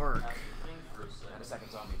I Arc. and a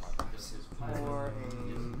second zombie mark. Or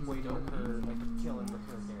a way to recur, like a kill and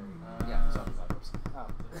recur Gary. Yeah, zombie marks. Oh.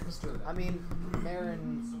 Let's do that. I mean,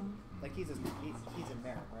 Marin, like he's in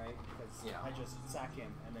Marin, right? Because Yeah. I just sack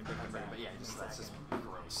him and then bring him back. But yeah, just, and that's sack just him.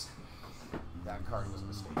 gross. That card was a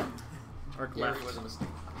mistake. Arc Gary left. was a mistake.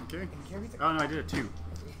 Okay. Gary's a Oh no, I did a 2.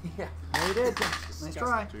 Yeah. Yeah, you did. Nice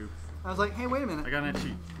try. 2. I was like, hey, wait a minute. I got a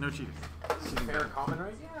cheat. No cheating. Fair common,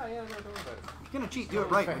 right? Yeah, no, don't worry about it. If you're gonna cheat, do it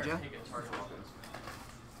right, would ya?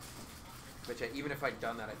 But yeah, even if I'd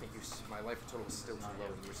done that, I think my life total was still too low,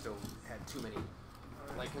 and you still had too many.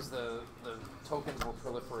 Like, because the tokens were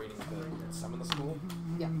proliferating some in the school.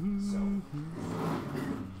 Yeah. So.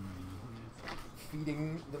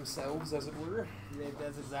 Feeding themselves, as it were.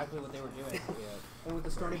 That's exactly what they were doing. Yeah. And with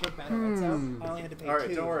the Stony Brook Bannerets out, I only had to pay All right,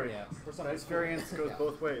 2. don't worry. Yeah. For some Dice variance goes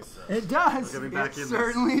both ways. It does. We'll get me back It in this.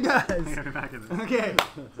 certainly does. Get me back in this. Okay.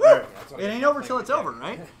 Alright. That's what It I ain't did. over till it's over,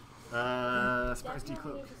 right? Surprise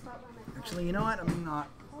decloak. Actually, you know what? I'm not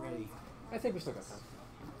ready. I think we still got time.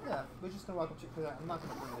 Yeah, we're just gonna walk up to because I'm not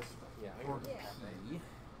gonna bring this. Yeah. I can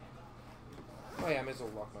Oh yeah, I may as well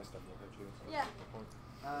lock my stuff in here too. So Yeah.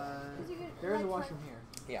 There is a washroom here.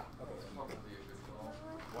 Yeah. Okay.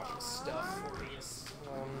 Washing stuff. Yes.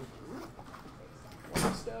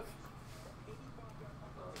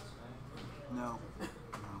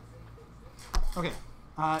 Okay.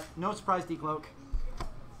 No surprise decloak.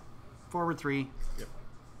 Forward 3. Yep.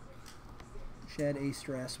 Shed a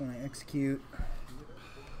stress when I execute.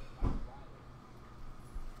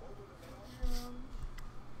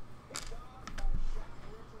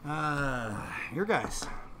 Your guys.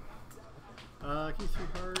 Key 3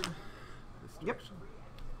 card. Yep.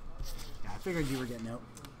 Yeah, I figured you were getting out.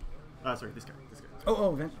 Sorry, this guy.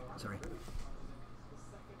 Oh, Vent. Sorry.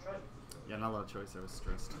 Yeah, not a lot of choice. I was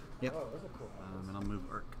stressed. Yep. And I'll move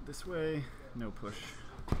Arc this way. No push.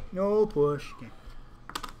 No push. Okay.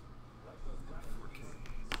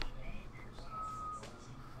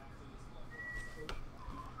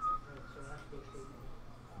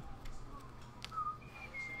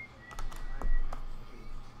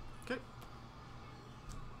 Okay.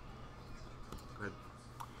 Go ahead.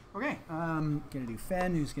 Okay. Gonna do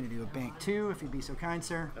Fenn, who's gonna do a bank 2, if you'd be so kind,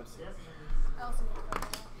 sir. Absolutely. I also need to go.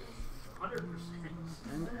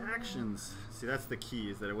 And actions. See, that's the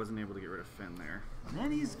key, is that I wasn't able to get rid of Fenn there. And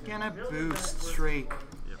then he's gonna boost straight.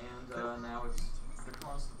 Yep. And now it's the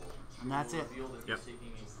constable. And that's it. Reveal that Yep. he's taking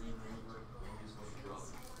a green remover and he's going to drop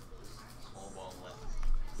this small ball left.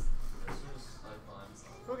 As soon as I find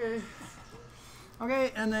Okay.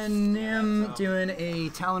 Okay, and then Nim doing a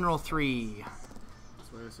Talon roll 3.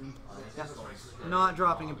 That's what I assume. Yep. Not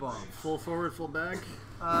dropping a bomb. Full forward, full bag.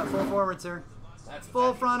 Full forward, sir.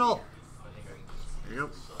 Full frontal. There you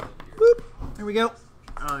go. Boop. There we go.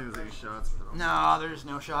 I don't think there's any shots. But No, there's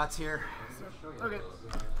no shots here. okay.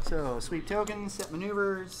 So, sweep tokens, set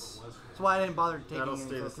maneuvers. That's why I didn't bother taking That'll any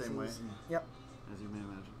stay the focuses. same way. Yep. As you may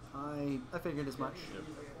imagine. I figured as much. Yep. Oh,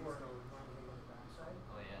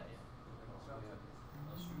 yeah.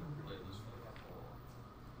 Unless you relay this one.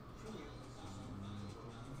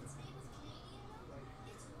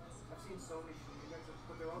 I've seen so many shit. You guys have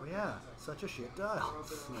put their Oh own yeah, such a shit dial.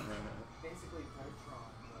 basically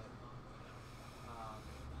Voltron,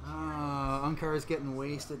 but Unkar is getting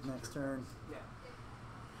wasted next turn. yeah.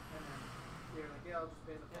 And then you're like, yeah, I'll just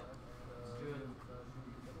pay the fine.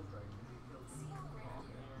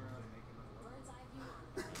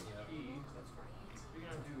 You're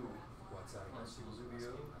gonna do what's that?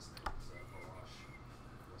 Zubio?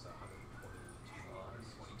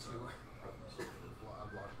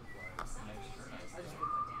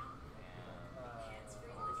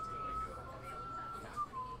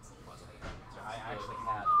 I actually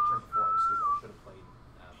had the turn before I was stupid. I should have played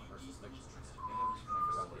versus Fiction. I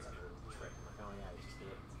forgot what's under the trick. I'm like, oh yeah, I just did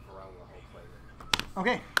it for the whole play.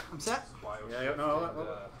 Okay, I'm set. Yeah, no,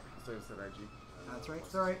 so it's at IG. That's right.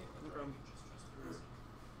 It's alright.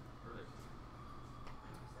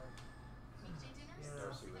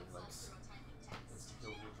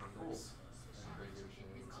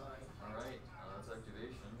 Alright, that's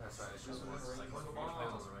activation. That's right. It's just like when you play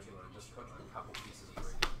those regular, just put a couple pieces of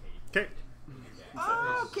radio tape. Okay.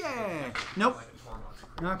 Okay. Nope.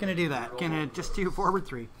 Not gonna do that. Gonna just do forward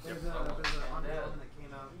 3. There's an on-film that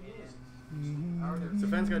came out in So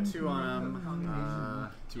Fenn's got 2 on him.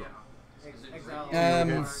 2 on him. Exile.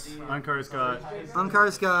 Unkar's got,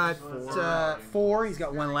 Unkar's got 4. He's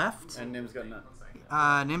got 1 left. and Nim's got none.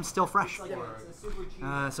 Nim's still fresh. So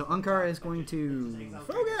Unkar is going to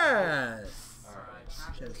focus.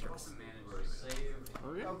 Shed stress.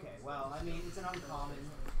 Okay. Okay, well, I mean, it's an uncommon.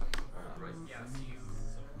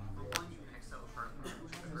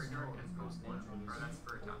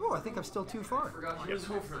 Oh, I think I'm still too far. That's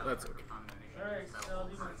okay. Alright, so I'll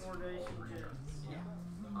do my 4 days and Yeah,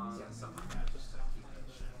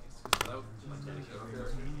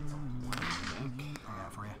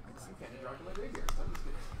 for you.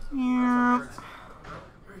 Yeah.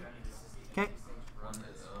 Okay.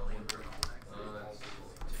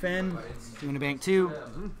 Fenn doing a bank 2.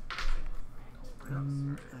 I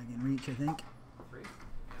can reach, I think.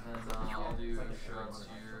 And I'll do shots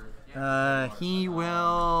here. He will.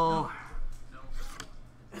 Oh,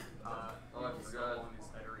 I forgot.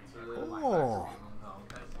 Oh.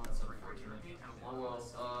 That's unfortunate. Oh well,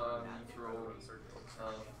 you throw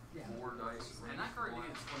 4 dice. And that card is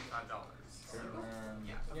 $25. And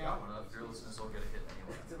yeah, fearlessness will get a hit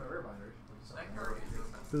anyway. It's in my rare binder. That card is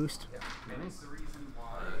Boost. and it's the reason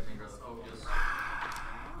why I think the focus.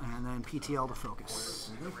 And then PTL to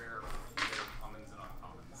focus.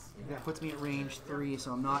 That puts me at range 3,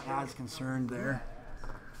 so I'm not as concerned there.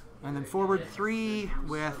 And then forward 3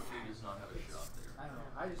 with Does not have a shot there. I don't know.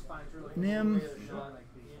 I just find it's really Nim. cool to show like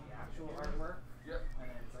the actual artwork. Yep. And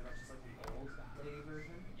then it's like that's just like the old day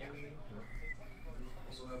version. Maybe.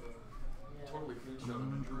 Also have a totally clean shot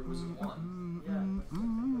of Drew who's at 1. Yeah.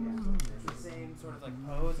 It's the same sort of like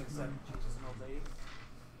pose, except changes an old lady.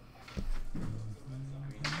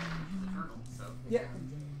 yeah.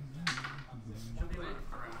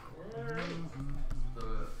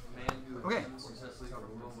 The man who Okay. successfully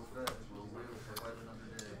overwhelmed the Fed will live for quite another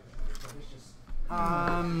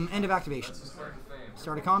day. End of activation.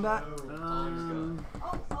 Start of combat. Oh,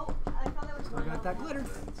 I thought that was I got that glitter.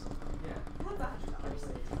 $100.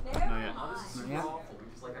 Not yet. Not yet.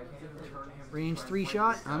 He's like, I can't even turn him. Range 3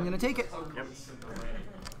 shot. I'm gonna take it. Yep.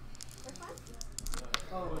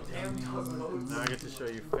 Now I get to show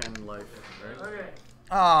you Fenn life, right? Okay.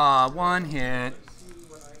 Ah, 1 hit.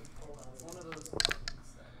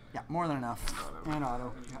 Yeah, more than enough. And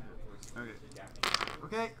auto. Yep.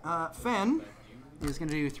 Okay. Okay, Fenn is going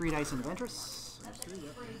to do 3 dice in Ventress.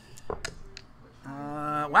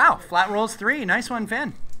 Wow, flat rolls 3. Nice one,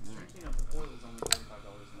 Fenn.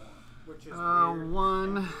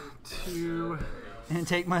 1, 2. And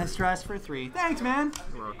take my stress for 3. Thanks, man.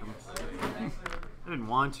 You're welcome. I didn't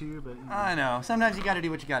want to, but. I know. Sometimes you got to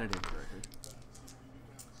do what you got to do.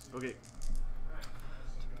 Okay.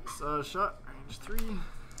 So shot range 3.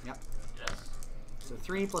 Yep. So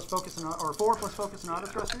 3 plus focus and or 4 plus focus and auto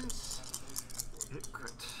thrusters. Hit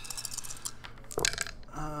crit.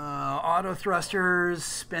 Auto thrusters.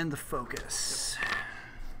 Spend the focus.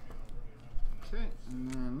 Okay,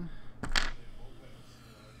 and then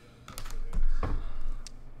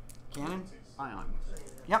Cannon. ion.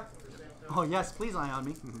 Yep. Oh yes, please ion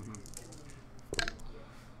me.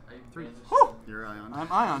 3. Whew. You're ion. I'm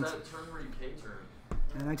ions, That turn where you K-turn.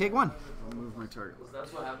 and I take 1. I'll move my target.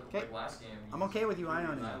 That's what happened Okay. like last game. I'm okay with you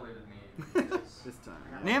ioning. Annihilated me. This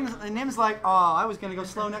time. Nim's like, oh, I was gonna go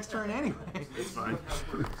slow next turn anyway. It's fine.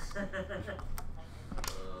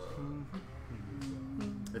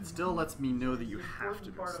 It still lets me know that you have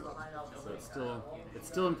to go slow. So it's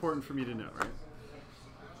still important for me to know, right?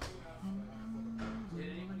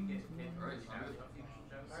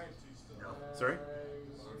 Sorry?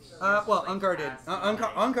 Well, Unkar did.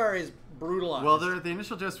 Unkar is brutalized. Well, the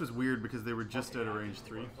initial jest was weird because they were just out of range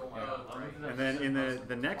 3. And then in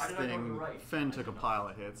the next thing, Fenn took a pile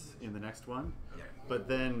of hits in the next one. But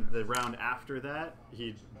then the round after that,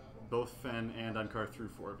 both Fenn and Unkar threw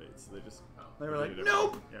 4 of 8. So they were like, deleted nope,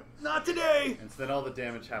 everything. Yep. not today. And so then all the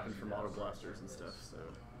damage happened from auto blasters and stuff. So,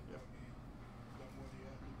 yep.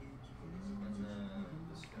 And then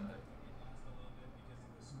this guy.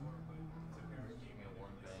 Give me a 1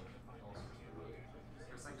 bank. Also do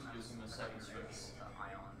it. Using the second stress.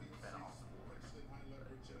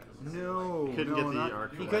 No, Couldn't no, get the not,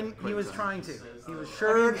 arc he for couldn't. that He quick was time. trying to. He was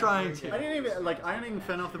sure trying to. I didn't even like ironing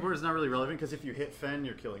Fenn off the board is not really relevant because if you hit Fenn,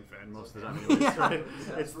 you're killing Fenn most of the time. Anyways, Yeah. right?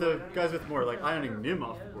 It's the guys with more like ironing Nim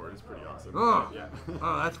off the board is pretty awesome. Oh, Yeah.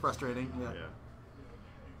 oh, that's frustrating. Yeah. Yeah.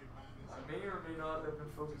 I may or may not have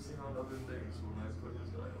been focusing on other things when I put his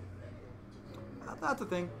guy up. That's a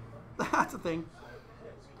thing. That's a thing.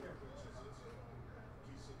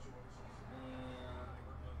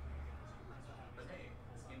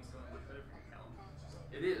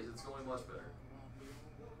 It is. It's going much better.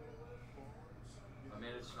 I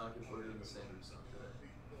managed to not get voted in the standard zone today.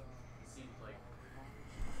 It seemed like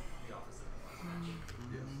the opposite of last match.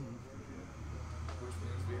 Yes. Which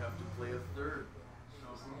means we have to play a third.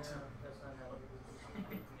 That's not how it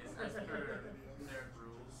Is as per their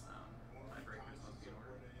rules, tiebreakers must be in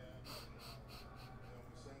order.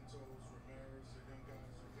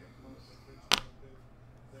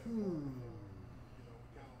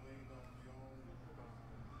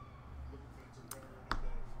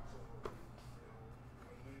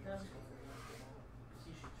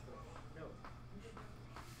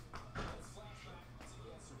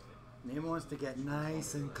 Nim wants to get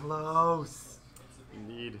nice and close.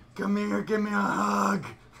 Indeed. Come here, give me a hug.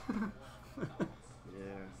 Yeah.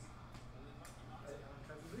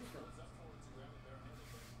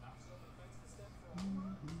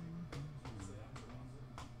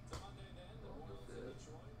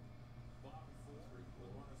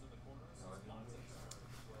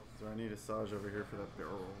 So I need Asajj over here for that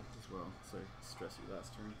barrel roll as well. So I stress you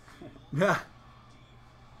last turn. Yeah.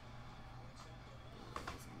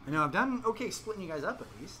 I know I've done okay splitting you guys up at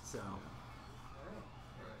least, so.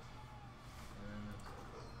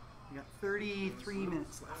 We got 33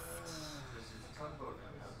 minutes left. Tugboat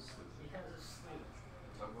has a sloop. He has a sleep.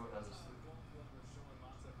 Tugboat has a sloop.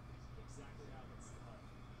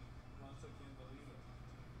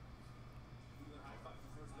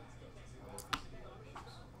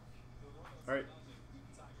 Alright.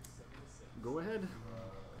 Go ahead.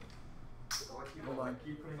 Hold on.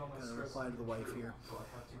 Keep putting all my Gotta stress reply to the wife here. so I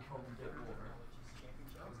have to come and get more.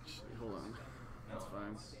 Actually, hold on. That's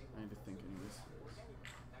fine. I need to think anyways.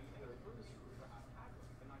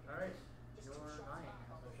 Alright. Your 9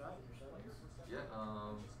 has a shot. Your 7.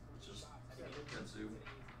 Yeah, just Kensu.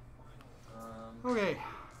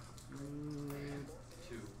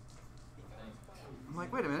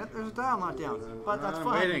 dial not down. But that's I'm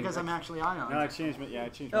fine waiting. because I'm actually Ion. No, I changed my. Yeah, I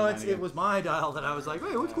changed. No, my it's, mind it again. was my dial that I was like,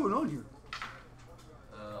 hey, what's going on here?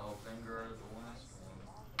 I'll Vanguard the last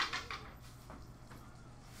one.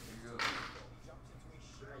 There you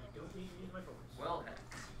go. Don't need to use my focus. Well,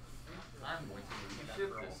 I'm going to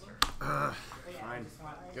ship this turn. Fine.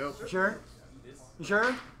 Go. You sure? You sure?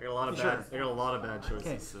 I got a lot of You bad. sure? I got a lot of bad choices.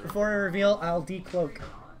 Okay. So. Before I reveal, I'll decloak.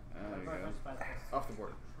 There you go. Off the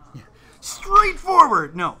board.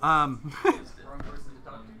 Straightforward. No. Wrong person to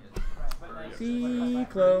talk to yet.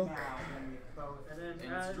 Decloak. And then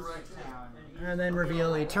And it's direct hit. And then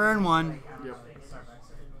reveal a turn 1. Yep.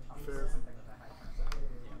 Fair.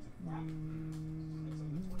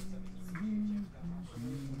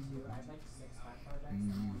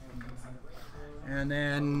 And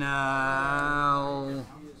then I'll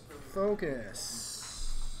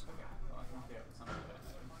focus.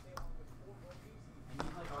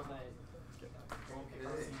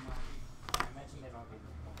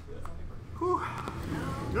 Whew.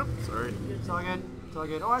 Yep. Sorry. It's all good. It's all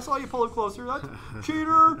good. Oh, I saw you pull it closer. That's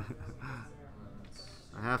cheater.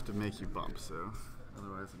 I have to make you bump, so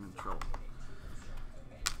otherwise I'm in trouble.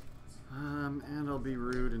 And I'll be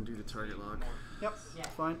rude and do the target lock. Yep.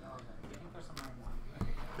 Fine.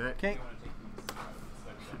 Okay. Okay.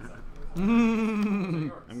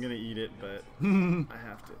 I'm gonna eat it, but I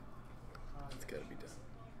have to. It's gotta be done.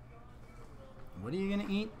 What are you gonna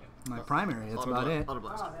eat? My primary. That's Auto about bla- it. Auto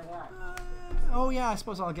blaster. Oh yeah, I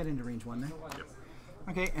suppose I'll get into range 1 then. Yep.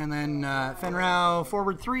 Okay, and then Fenn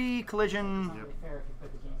forward 3, collision. Yep.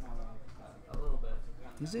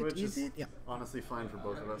 Is it? Which Is it? Yeah. honestly fine for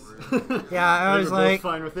both of us. Yeah, I was We're both like,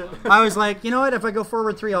 fine with it. I was like, you know what? If I go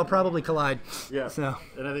forward 3, I'll probably collide. Yeah. So.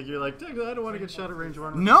 And I think you're like, Dick, I don't want to get shot at range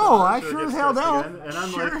 1. No, I Sure sure get as hell stressed don't. again. And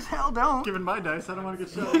I'm Sure like, as hell don't. given my dice, I don't want to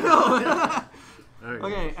get shot. Okay.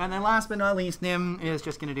 Okay, and then last but not least, Nim is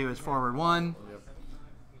just going to do his forward 1. Yep.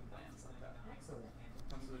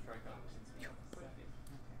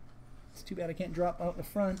 It's too bad I can't drop out the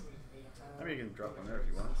front. I mean, you can drop one there if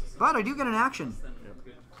you want. But I do get an action.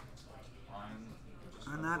 Yep.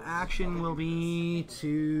 And that action will be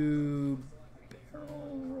to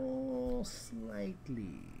barrel roll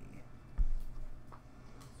slightly.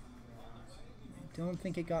 I don't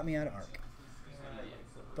think it got me out of arc.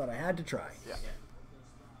 But I had to try. Yeah.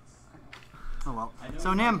 Oh well.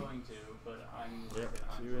 So Nim, Yep.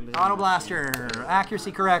 Two into Auto Blaster,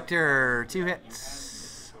 Accuracy Corrector, 2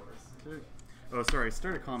 hits. Okay. Oh, sorry.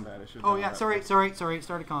 Start a combat. I should. Oh yeah, sorry.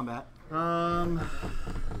 Start a combat.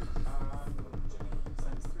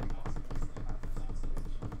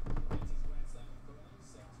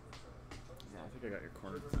 Yeah, I think I got your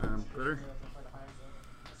corner. Glitter.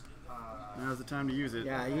 Now's the time to use it.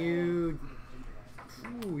 Yeah, you.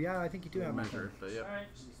 Ooh, yeah, I think you do have my measure, but yep.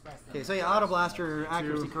 Okay, so yeah, Auto Blaster,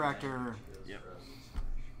 Accuracy Corrector. Yep.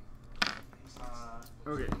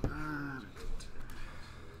 Okay.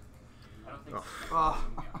 Oh, Oh.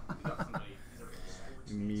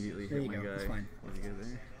 immediately There hit you my go, guy. it's fine. What did you get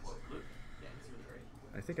there?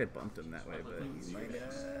 I think I bumped him that way, but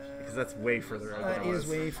because that's way further out. That than I is was.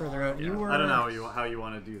 way further out. Yeah. You were. I don't know how you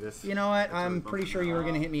want to do this. You know what? That's really I'm bumped pretty me. sure you were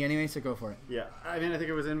going to hit me anyway, so go for it. Yeah, I mean, I think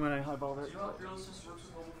it was in when I highballed it. You know how fearlessness works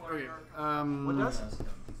with mobile Okay. fire? What does?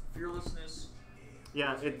 Fearlessness.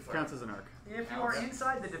 Yeah, it counts as an arc. If you are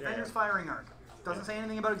inside the defender's firing arc. Doesn't say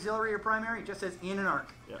anything about auxiliary or primary, it just says in an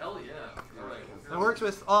arc. Yeah. Hell yeah. You're right. It works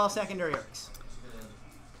with all secondary arcs.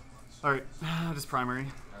 All right, just primary.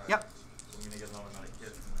 Yep. I'm gonna get an automatic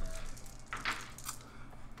hit.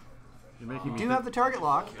 You're making You me do think- have the target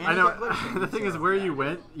lock. And I you got glitter know. shade, The thing is, so- where you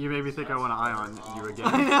went, you made me think I want to ion you again.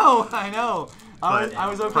 I know. I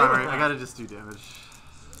was okay primary, with that. I gotta just do damage.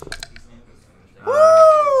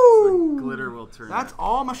 Woo! The glitter will turn. That's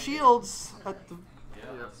all my shields.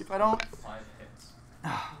 If I don't. 5 hits.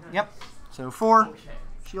 Yep. So 4.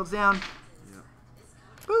 Shields down. Yep.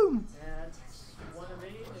 Boom. And 1 of 8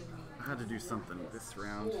 and I had to do something this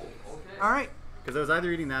round All right. because I was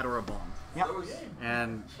either eating that or a bomb, Yep.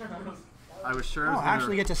 and I was sure. I Oh, was I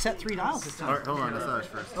actually get to set 3 dials this All time. right, hold on, Asajj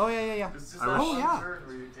first. Oh yeah. Oh yeah.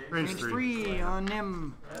 Range Range 3. 3 on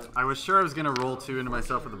Nim. I was sure I was gonna roll 2 into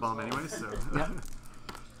myself with the bomb anyway, so. Yep.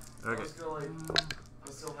 Okay. I'm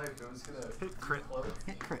still hyped. I'm just gonna Hit crit.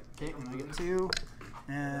 Hit crit. Okay, and I get 2.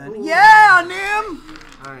 And yeah, Nim.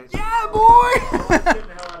 All right. Yeah, boy. getting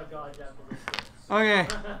the hell out of Dodge after this. Okay.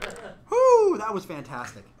 Whoo, that was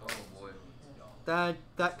fantastic. Oh boy.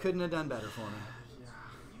 That couldn't have done better for me.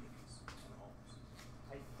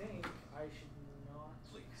 I think I should not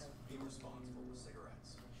be responsible for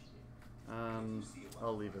cigarettes.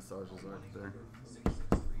 I'll leave Asajj's arc there.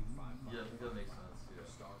 Yeah, I think that makes sense.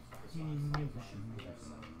 Yeah.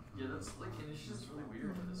 Yeah, that's like initiative's really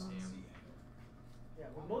weird in this game. Yeah,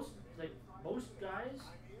 well, most guys,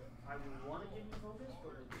 I would want to give you focus,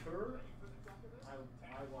 but with her, I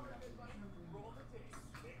want to have to.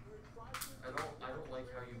 I don't like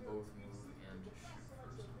how you both move and shoot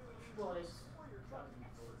first.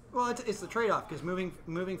 Well, it's the trade-off because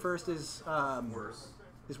moving first is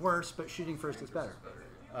worse, but shooting first is better.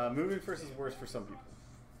 Moving first is worse for some people.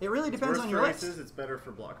 It really depends on your list. It's better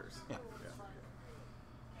for blockers. Yeah.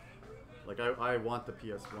 Like I want the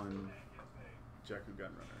PS1 Jakku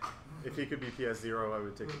Gunrunner. If he could be PS0, I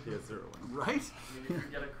would take the PS0 one. Right? I mean, if you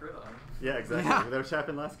get a crit on him. Yeah, exactly. Yeah. That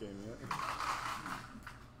happened last game.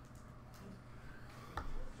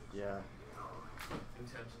 Yeah.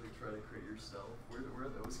 Intentionally try to crit yourself. Where are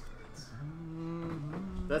those crits?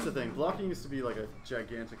 That's the thing. Blocking used to be like a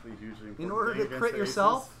gigantically, hugely important In order thing to against crit the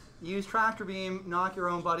yourself, use tractor beam, knock your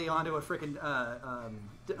own buddy onto a freaking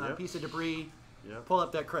Yep. piece of debris, Yep. pull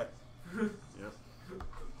up that crit. Yep.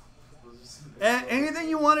 Anything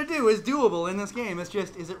you want to do is doable in this game. It's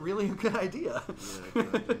just, is it really a good idea? Yeah,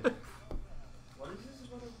 exactly.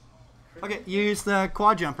 Okay, use the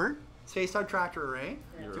quad jumper, space dog tractor array.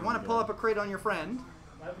 You're If you want to pull up a crit on your friend,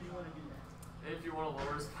 Why would you want to do that? If you want to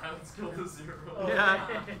lower his pilot skill to 0. Yeah.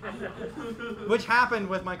 which happened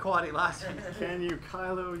with my quaddy last week. Can you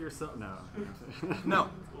Kylo yourself? No. No.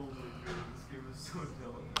 Oh my god, this game is so dumb.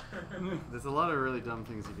 There's a lot of really dumb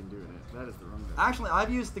things you can do in it. That is the wrong guy. Actually,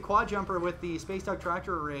 I've used the quad jumper with the space dog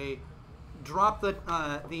tractor array, drop the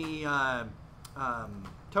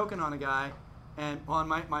token on a guy, and on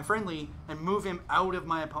my friendly, and move him out of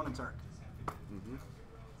my opponent's arc.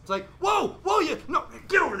 It's like, whoa, no,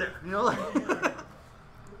 get over there. You know, like, Right in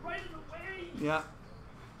the way! yeah.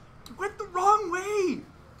 You went the wrong way.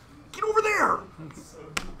 Get over there.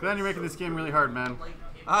 Glad you're making this game really hard, man.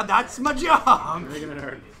 That's my job. You're making it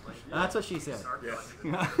hard. That's what she said. Yes.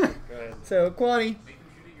 Yeah. Go ahead. So, quaddy. Make him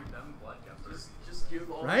shooting your dumb blood jumpers. Just give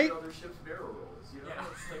all Right? the other ships barrel rolls. You know? Yeah.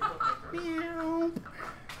 It's like, oh my god. Meow.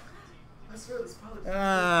 I swear this pilot.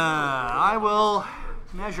 I will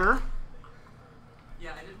measure.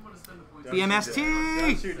 Yeah, I didn't want to spend the points. Don't you BMST! dare.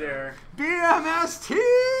 Don't you dare. BMST!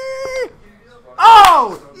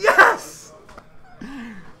 Oh, yes!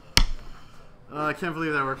 I can't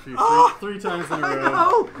believe that worked for you Oh, three times in a I row.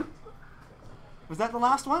 know. Was that the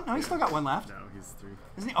last one? No, he's still got one left. No, he's 3.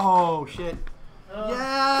 Isn't he? Oh, shit.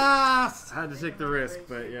 Yes! I had to take the risk,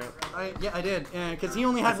 but yeah. I did. Because he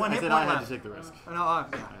only had one I hit said point I had left. to take the risk. Yeah.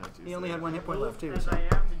 had to He only say had that. one hit point left, too. As So. I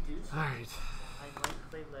am reduced, Alright. I might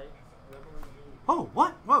play like Rebel and Blue. Oh,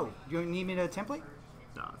 what? Whoa. You need me to template?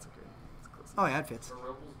 No, it's okay. It's close. Oh, yeah, it fits. Are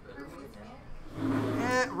Rebels better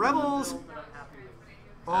right now? Rebels. That I'm happy with.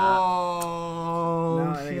 Oh, No,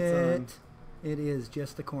 I think it's shit. It is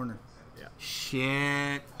just the corner. Yeah.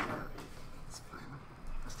 Shit.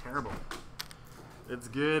 That's terrible. It's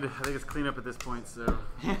good. I think it's clean up at this point, so.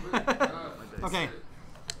 Okay.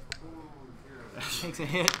 Takes a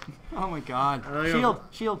hit. Oh my god. I don't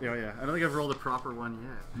think Shield. Yeah, yeah. I don't think I've rolled a proper one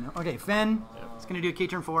yet. No. Okay, Fenn. It's going to do a key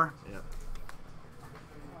turn 4. Yep.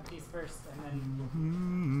 He's first, and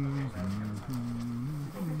then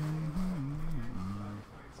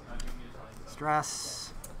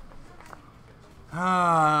Stress.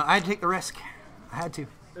 I had to take the risk. I had to.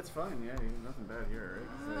 It's fine, yeah. Nothing bad here,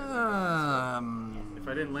 right? If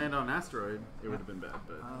I didn't land on an asteroid, it would have been bad,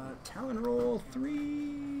 but. Talon roll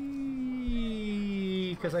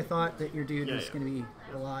 3. Because I thought that your dude was going to be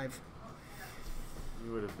alive.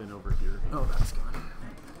 You would have been over here. Oh, that's gone.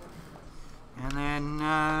 And then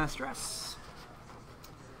stress.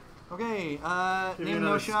 Okay, name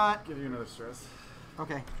no shot. Give you another stress.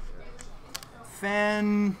 Okay.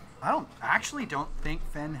 Fenn. I don't think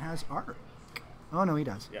Fenn has arc. Oh no, he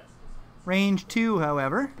does. Yeah. Range 2,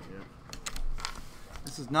 however. Yeah.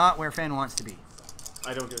 This is not where Fenn wants to be.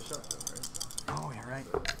 I don't get a shot though, right? Oh, you're right.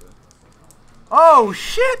 Oh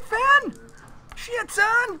shit, Fenn! Shit,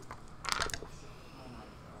 son!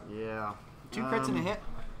 Yeah. 2 crits and a hit.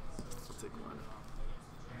 I'll take one.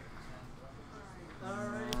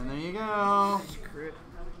 And there you go. Crit.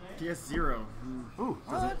 PS0. Ooh,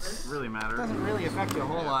 Doesn't really matter. doesn't really affect you a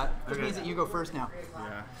whole lot. It Okay. means that you go first now.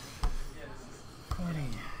 Yeah. 20.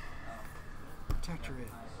 Protectorate.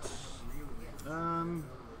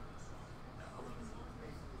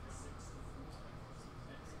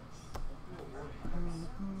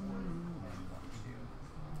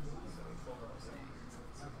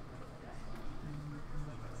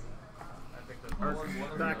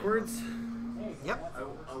 Backwards. Yep. I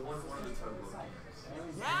won one of the tugboat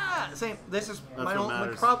games. Yeah. Same. This is That's my what only.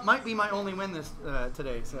 matters. Might be my only win this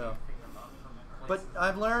today. So. But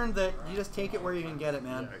I've learned that you just take it where you can get it,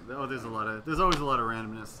 man. Yeah, oh, there's always a lot of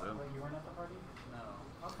randomness. So. Wait, you weren't at the party? No.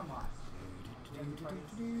 Oh, come on. I don't do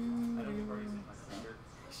parties with my sister.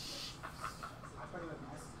 I party with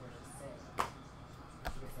my sister. She's sick. She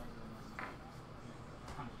gets like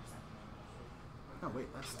 100%. Oh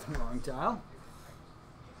wait, that's the wrong tile.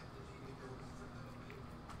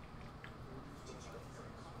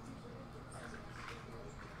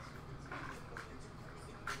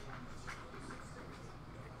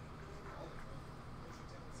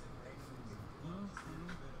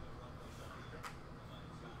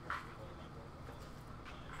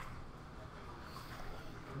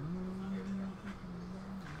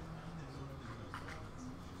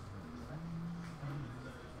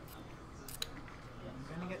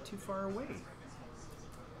 Too far away.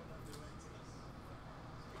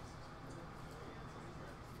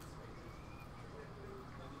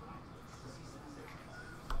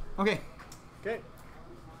 Okay. Okay.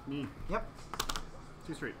 Me. Yep.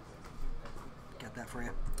 2 straight. Got that for you.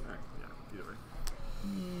 Alright, yeah, either way.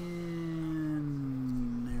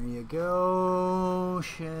 And there you go.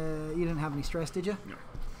 You didn't have any stress, did you? No.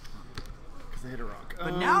 Because I hit a rock.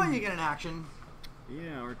 But now you get an action.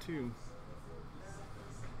 Yeah, or 2.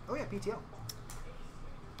 Oh yeah, PTO.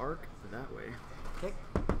 Arc that way. Okay.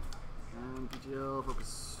 PTL,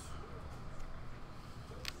 focus.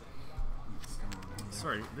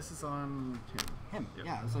 Sorry, this is on him. Him. Yep.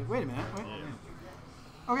 Yeah, I was like, wait a minute. Wait.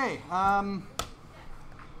 Yeah. Okay,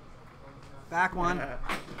 back one.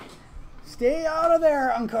 Stay out of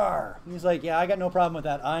there, Unkar. He's like, yeah, I got no problem with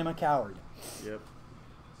that. I'm a coward. Yep.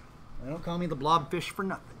 They don't call me the blobfish for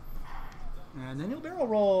nothing. And then he'll barrel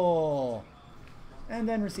roll. And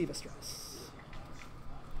then receive a stress.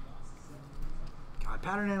 God,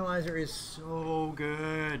 Pattern Analyzer is so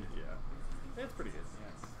good. Yeah. It's pretty good.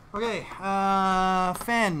 Yeah. Okay,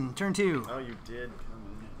 Fenn, turn 2. Oh, you did come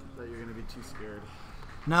in. I thought you were going to be too scared.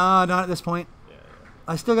 No, not at this point. Yeah, yeah.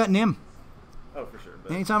 I still got Nim. Oh, for sure.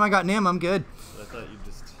 But Anytime I got Nim, I'm good. I thought you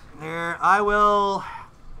just... There, I will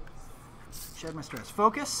shed my stress.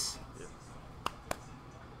 Focus. Yeah.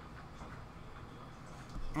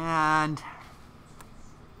 And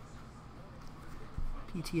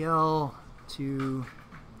PTL to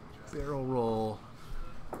barrel roll.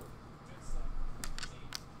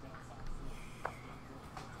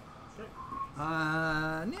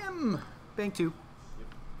 Nim. Bank 2.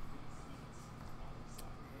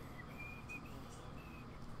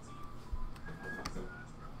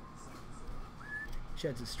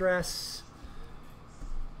 Sheds the stress.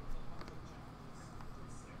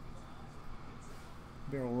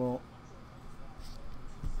 Barrel roll.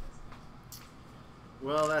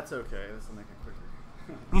 Well, that's okay. This will make it quicker.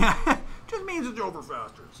 Yeah, just means it's over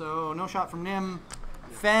faster. So no shot from Nim.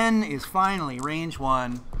 Fenn is finally range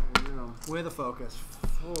 1 with a focus.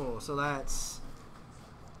 Oh, so that's,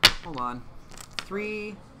 hold on,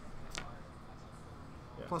 3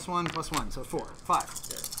 Yeah. plus 1 plus 1, so 4, 5.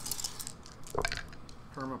 Okay.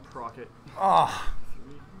 Perma Procket. Oh,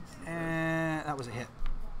 and that was a hit.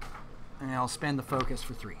 And I'll spend the focus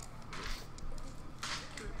for 3.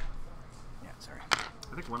 Yeah, sorry.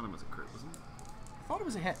 I think one of them was a crit, wasn't it? I thought it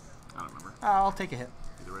was a hit. I don't remember. I'll take a hit.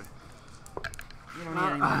 Either way. You don't need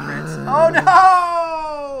any more crits. Oh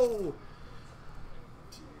no!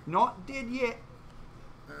 Not dead yet.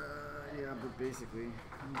 Yeah, but basically, 1,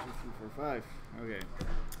 2, 3, 4, 5. Okay.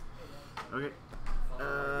 Okay.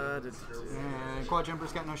 And Quad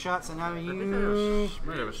Jumper's got no shot, so now I think you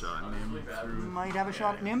might have a shot at Nim through. might have a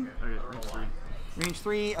shot at Nim. Okay, range 3. Range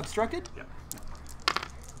 3 obstructed. Yeah.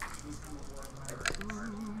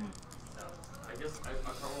 I guess I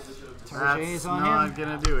probably should have. Tarjay's That's on not him.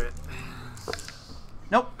 gonna do it.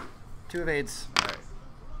 Nope. 2 evades. Alright.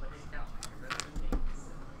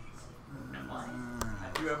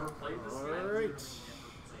 Have you ever played this game? Alright.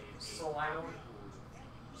 So I don't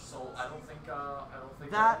think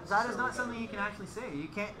That is not something you can actually say.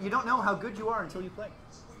 You don't know how good you are until you play.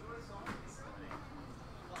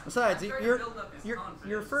 Besides,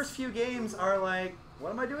 your first few games are like, what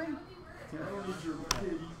am I doing?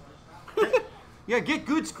 Yeah, get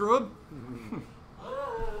good, scrub.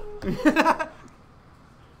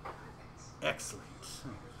 Excellent.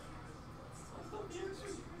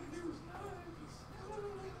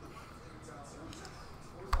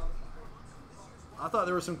 I thought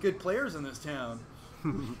there were some good players in this town.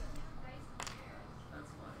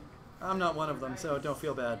 I'm not one of them, so don't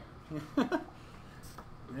feel bad.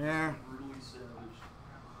 There.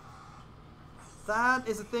 That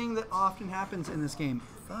is a thing that often happens in this game.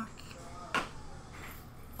 Fuck.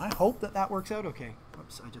 I hope that works out okay.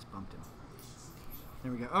 Whoops, I just bumped him.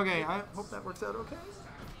 There we go. Okay, I hope that works out okay.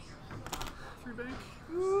 3 bank.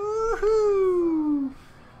 Woohoo!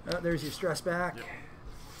 Oh, there's your stress back. Yep.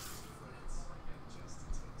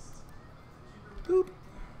 Boop.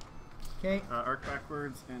 Okay. Arc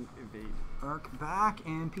backwards and evade. Arc back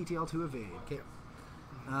and PTL to evade. Okay.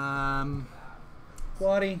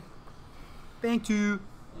 Quaddy. Bank 2.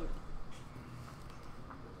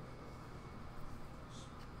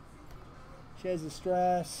 She has the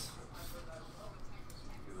stress.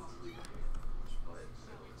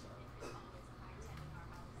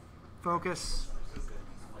 Focus.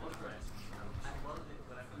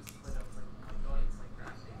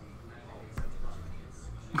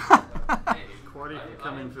 Quaddy can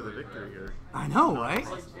come in for the victory here. I know, right?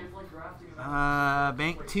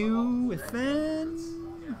 Bank 2 with Fenn.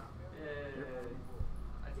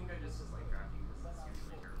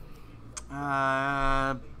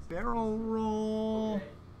 Barrel roll.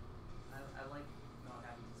 I like not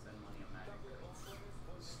having to spend money on magic cards.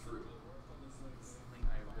 It's true. Something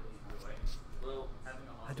I really enjoy. Well, having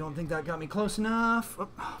a I don't think that got me close enough. Oh,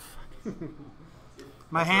 fuck.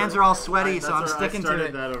 My hands are all sweaty, so I'm sticking to it. I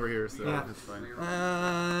started that over here, so Yeah. it's fine.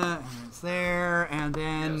 It's there, and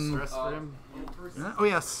then... Stress for him? Oh,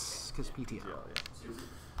 yes, because PTL. Yeah,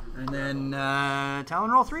 yeah. And then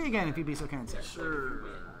Talon roll 3 again, if you'd be so kind, sir. Sure.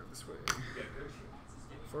 This way.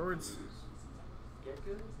 Forwards.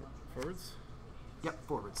 Forwards. Yep,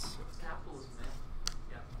 forwards.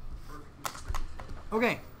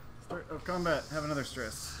 Okay. Start of combat. Have another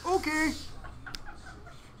stress. Okay.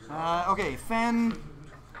 Okay, Fenn.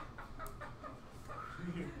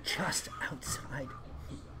 Just outside.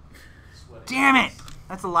 Damn it!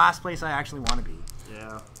 That's the last place I actually want to be.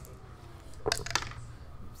 Yeah.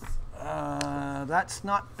 That's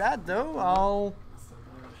not bad though. I'll...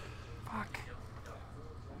 Fuck.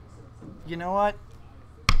 You know what?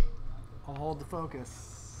 I'll hold the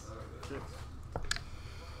focus.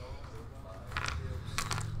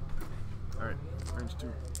 Alright, range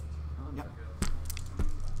 2. Yep.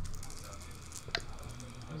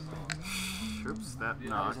 Oops, that That was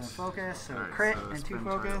knocked. a focus, so Alright, crit so and 2 spin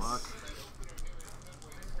target focus. lock.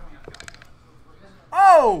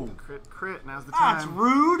 Oh! Crit, now's the That's time.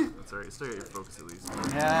 rude! That's alright, you still got your focus at least.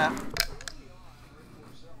 Yeah.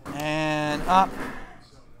 And up.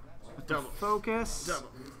 Double. Focus.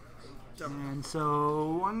 Double. And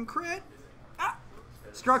so 1 crit. Ah!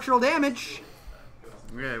 Structural damage.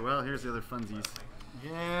 Okay, well, here's the other funsies.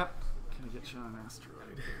 Yep. Can I get you on an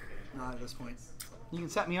asteroid? Not at this point. You can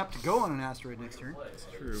set me up to go on an asteroid next turn. That's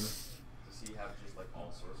true.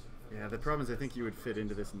 Yeah, the problem is I think you would fit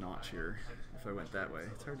into this notch here if I went that way.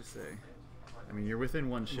 It's hard to say. I mean, you're within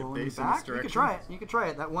 1 ship Rolling base in back? this direction. You could try it. You could try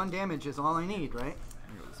it. That 1 damage is all I need, right?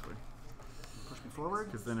 I'll go this way. Push me forward.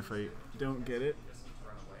 Because then if I don't get it,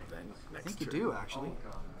 then I next think you turn. do, actually.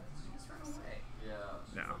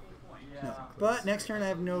 No. No. But next turn I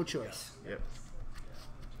have no choice. Yep.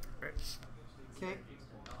 Right. Okay.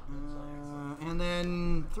 And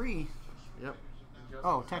then 3. Yep.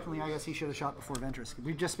 Oh, technically, I guess he should have shot before Ventress.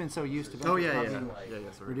 We've just been so used to Ventress. Oh, yeah, not yeah. being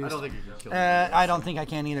Yeah, sorry. reduced. I don't think you can kill I don't think I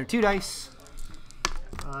can either. 2 dice.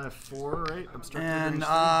 4, right? Obstructed And range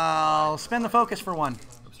 3? I'll spend the focus for 1.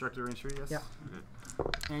 Obstructed range 3, yes? Yeah.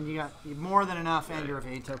 Okay. And you got more than enough and your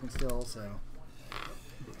evade token still, so.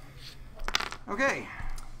 Okay.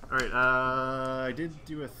 Alright, I did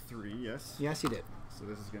do a 3, yes? Yes, you did. So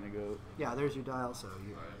this is going to go... Yeah, there's your dial, so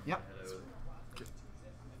you. Yep. Okay.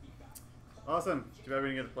 Awesome. Too bad we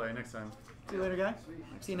didn't get to play next time. See you later, guy.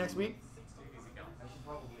 See you next week.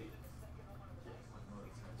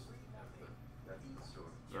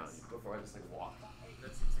 Before I just like walk.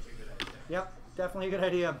 That seems like a good idea. Yep, definitely a good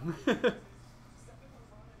idea.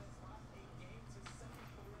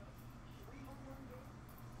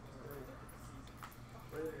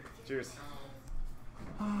 Cheers.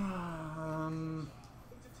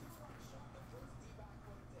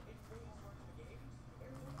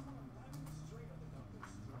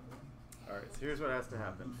 Alright, so here's what has to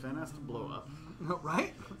happen. Fenn has to blow up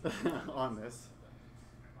right? on this.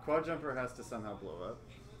 Quad Jumper has to somehow blow up.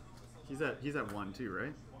 He's at 1 too,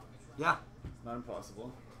 right? Yeah. Not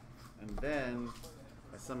impossible. And then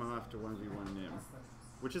I somehow have to 1v1 Nim.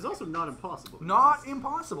 Which is also not impossible. Not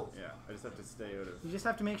impossible. Yeah, I just have to stay out of... You just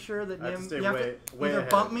have to make sure that I have to Nim, stay you have way to either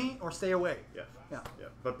ahead. bump me or stay away. Yeah. Yeah. Yeah.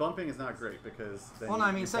 But bumping is not great because then Well, no, I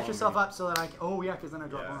you mean, set bomb yourself me. up so that I. Oh, yeah, because then I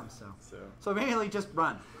drop Yeah. bombs. So. So, So mainly just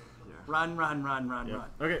run. yeah. Run. Yeah. Run.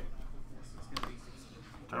 Okay.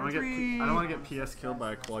 I don't want to get PS killed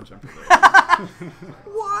by a quad jumper.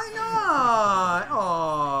 Why not?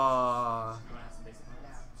 Aww.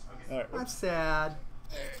 Alright. That's sad.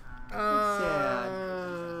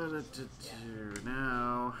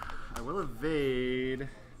 Now I will evade.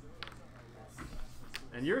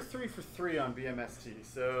 And you're 3 for 3 on BMST,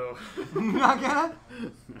 so... Not gonna?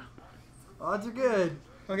 No. Odds are good.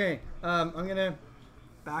 Okay, I'm gonna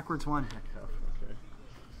backwards one.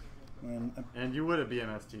 Okay. And you would have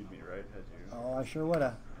BMST'd me, right? Had you? Oh, I sure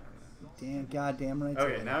woulda. Damn, goddamn right.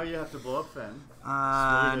 Okay, now you have to blow up Fenn.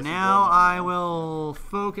 Now I will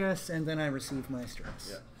focus, and then I receive my stress.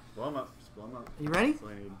 Yeah. Blow him up. Just blow him up. You ready? That's all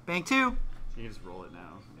I need. Bank 2. You can just roll it now,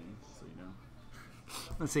 I mean, so you know.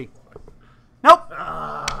 Let's see. Nope.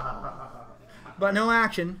 Ah. But no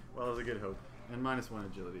action. Well, it was a good hope. And -1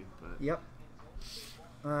 agility, but... Yep.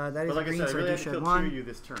 That is but like green, I said, I so really I had do to shed kill 2 1. of you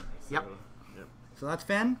this turn. So, Yep. Yep. So that's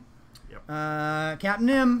Fenn. Yep. Captain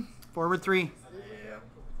Nim, forward 3. Yep.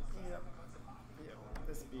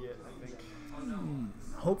 This be it, I think.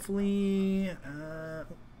 Hopefully,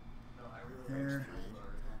 there.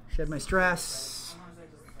 Shed my stress.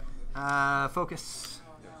 Focus.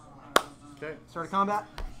 Okay. Start of combat.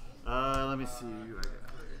 Let me see.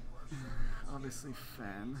 Obviously,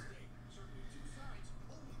 Fenn.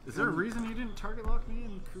 Is there a reason you didn't target lock me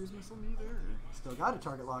and cruise missile me there? Still got a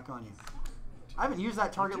target lock on you. I haven't used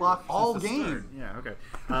that target lock all Since the game. start. Yeah, okay.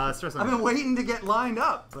 Stress on I've me. been waiting to get lined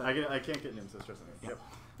up. I can't get him, so stress on me. Yep.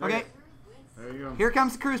 Okay. There you go. Here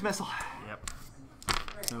comes the cruise missile. Yep.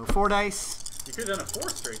 So 4 dice. You could have done a 4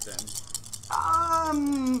 straight then.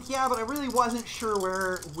 Yeah, but I really wasn't sure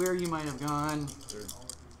where you might have gone. Sure.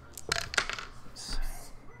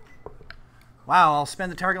 Wow, I'll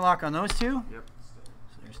spend the target lock on those 2. Yep.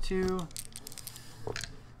 So there's 2.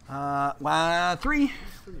 3.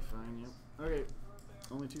 Pretty fine, yep. Okay.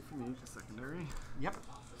 Only 2 for me, secondary. Yep.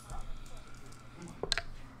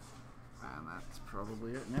 And that's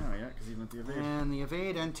probably it now, yeah, because you went the evade. And the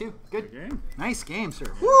evade and 2. Good. Good game. Nice game,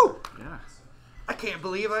 sir. Woo! Yeah. I can't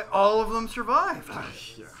believe all of them survived.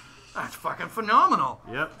 Yeah. That's fucking phenomenal.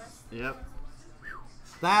 Yep. Yep.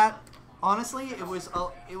 That, honestly, it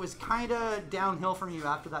was kind of downhill from you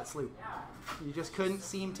after that sloop. You just couldn't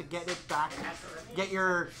seem to get it back, get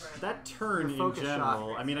your that turn your in focus general.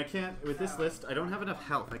 shot. I mean, I can't with this list. I don't have enough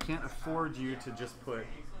health. I can't afford you to just put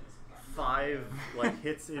 5 like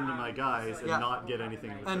hits into my guys and Yeah. not get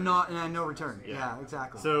anything in return. and no return. Yeah,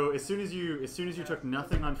 exactly. So as soon as you took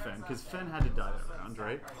nothing on Fenn, because Fenn had to die that round,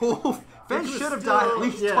 right? Oh, Fenn Which was should have still- died at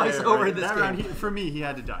least yeah, twice yeah, over right. this that game. round, for me, he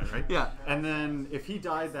had to die, right? Yeah. And then if he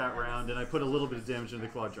died that round and I put a little bit of damage into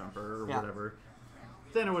the quad jumper or Yeah. whatever,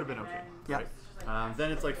 then it would have been okay. Yeah. Right?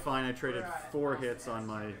 Then it's like fine. I traded 4 hits on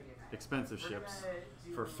my expensive ships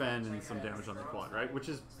for Fenn and some damage on the quad, right? Which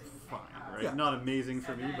is fine, right? Yeah. Not amazing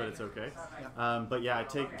for me, but it's okay. Yeah. But yeah, I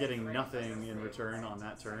take getting nothing in return on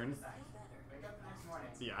that turn.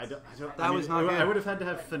 Yeah, I don't. That was not good. I would have had to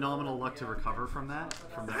have phenomenal luck to recover from that.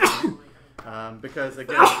 Because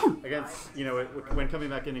against when coming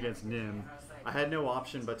back in against Nim, I had no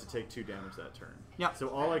option but to take 2 damage that turn. Yeah. So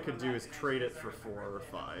all I could do is trade it for 4 or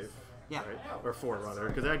 5. Yeah. Right? Or 4 rather,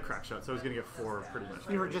 because I had crack shot, so I was going to get 4 pretty much.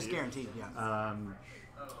 You were just guaranteed. Yeah.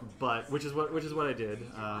 But which is what I did.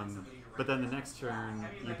 But then the next turn,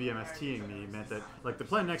 you BMSTing me meant that like the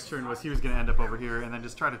plan next turn was he was going to end up over here and then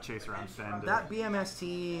just try to chase around Fenn. That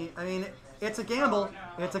BMST, I mean, it's a gamble.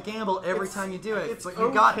 It's a gamble every time you do it. It's but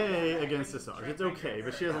you got okay against Asajj. It's okay,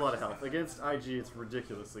 but she has a lot of health. Against IG, it's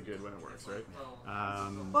ridiculously good when it works, right? But I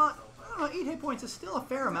don't know, 8 hit points is still a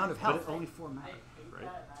fair amount of but health. it only 4 matter, right?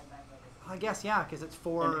 I guess, yeah, because it's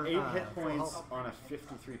 4. And 8 hit 4 points health. on a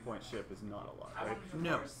 53-point ship is not a lot, right?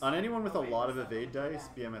 No. On anyone with a lot of evade dice,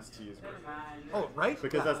 BMST is worth it. Oh, right?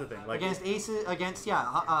 Because that's the thing. Like against aces,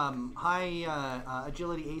 high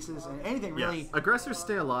agility aces, and anything really. Yes. Aggressors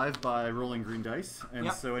stay alive by rolling green dice, and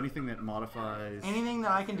Yep. so anything that modifies. Anything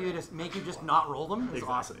that I can do to make you just not roll them is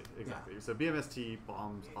Exactly, awesome. exactly. So BMST,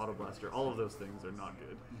 bombs, auto blaster, all of those things are not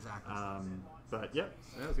good. Exactly. But yeah,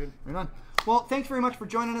 that was good. Right on. Well, thanks very much for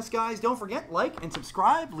joining us, guys. Don't forget, like and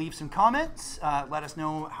subscribe. Leave some comments. Let us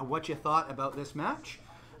know what you thought about this match.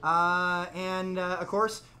 And of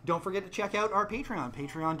course, don't forget to check out our Patreon,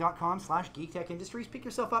 patreon.com/Geektech Industries. Pick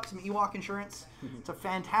yourself up some Ewok insurance. It's a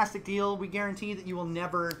fantastic deal. We guarantee that you will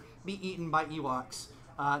never be eaten by Ewoks.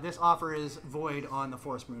 This offer is void on the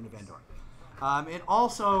Forest Moon of Endor.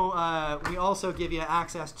 We also give you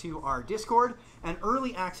access to our Discord and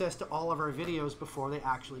early access to all of our videos before they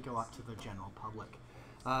actually go up to the general public.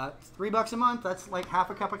 It's $3 a month. That's like half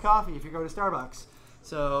a cup of coffee if you go to Starbucks.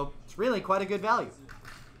 So it's really quite a good value.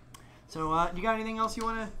 So you got anything else you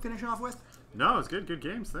want to finish off with? No, it's good. Good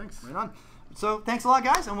games. Thanks. Right on. So thanks a lot,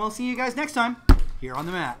 guys, and we'll see you guys next time here on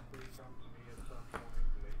the mat.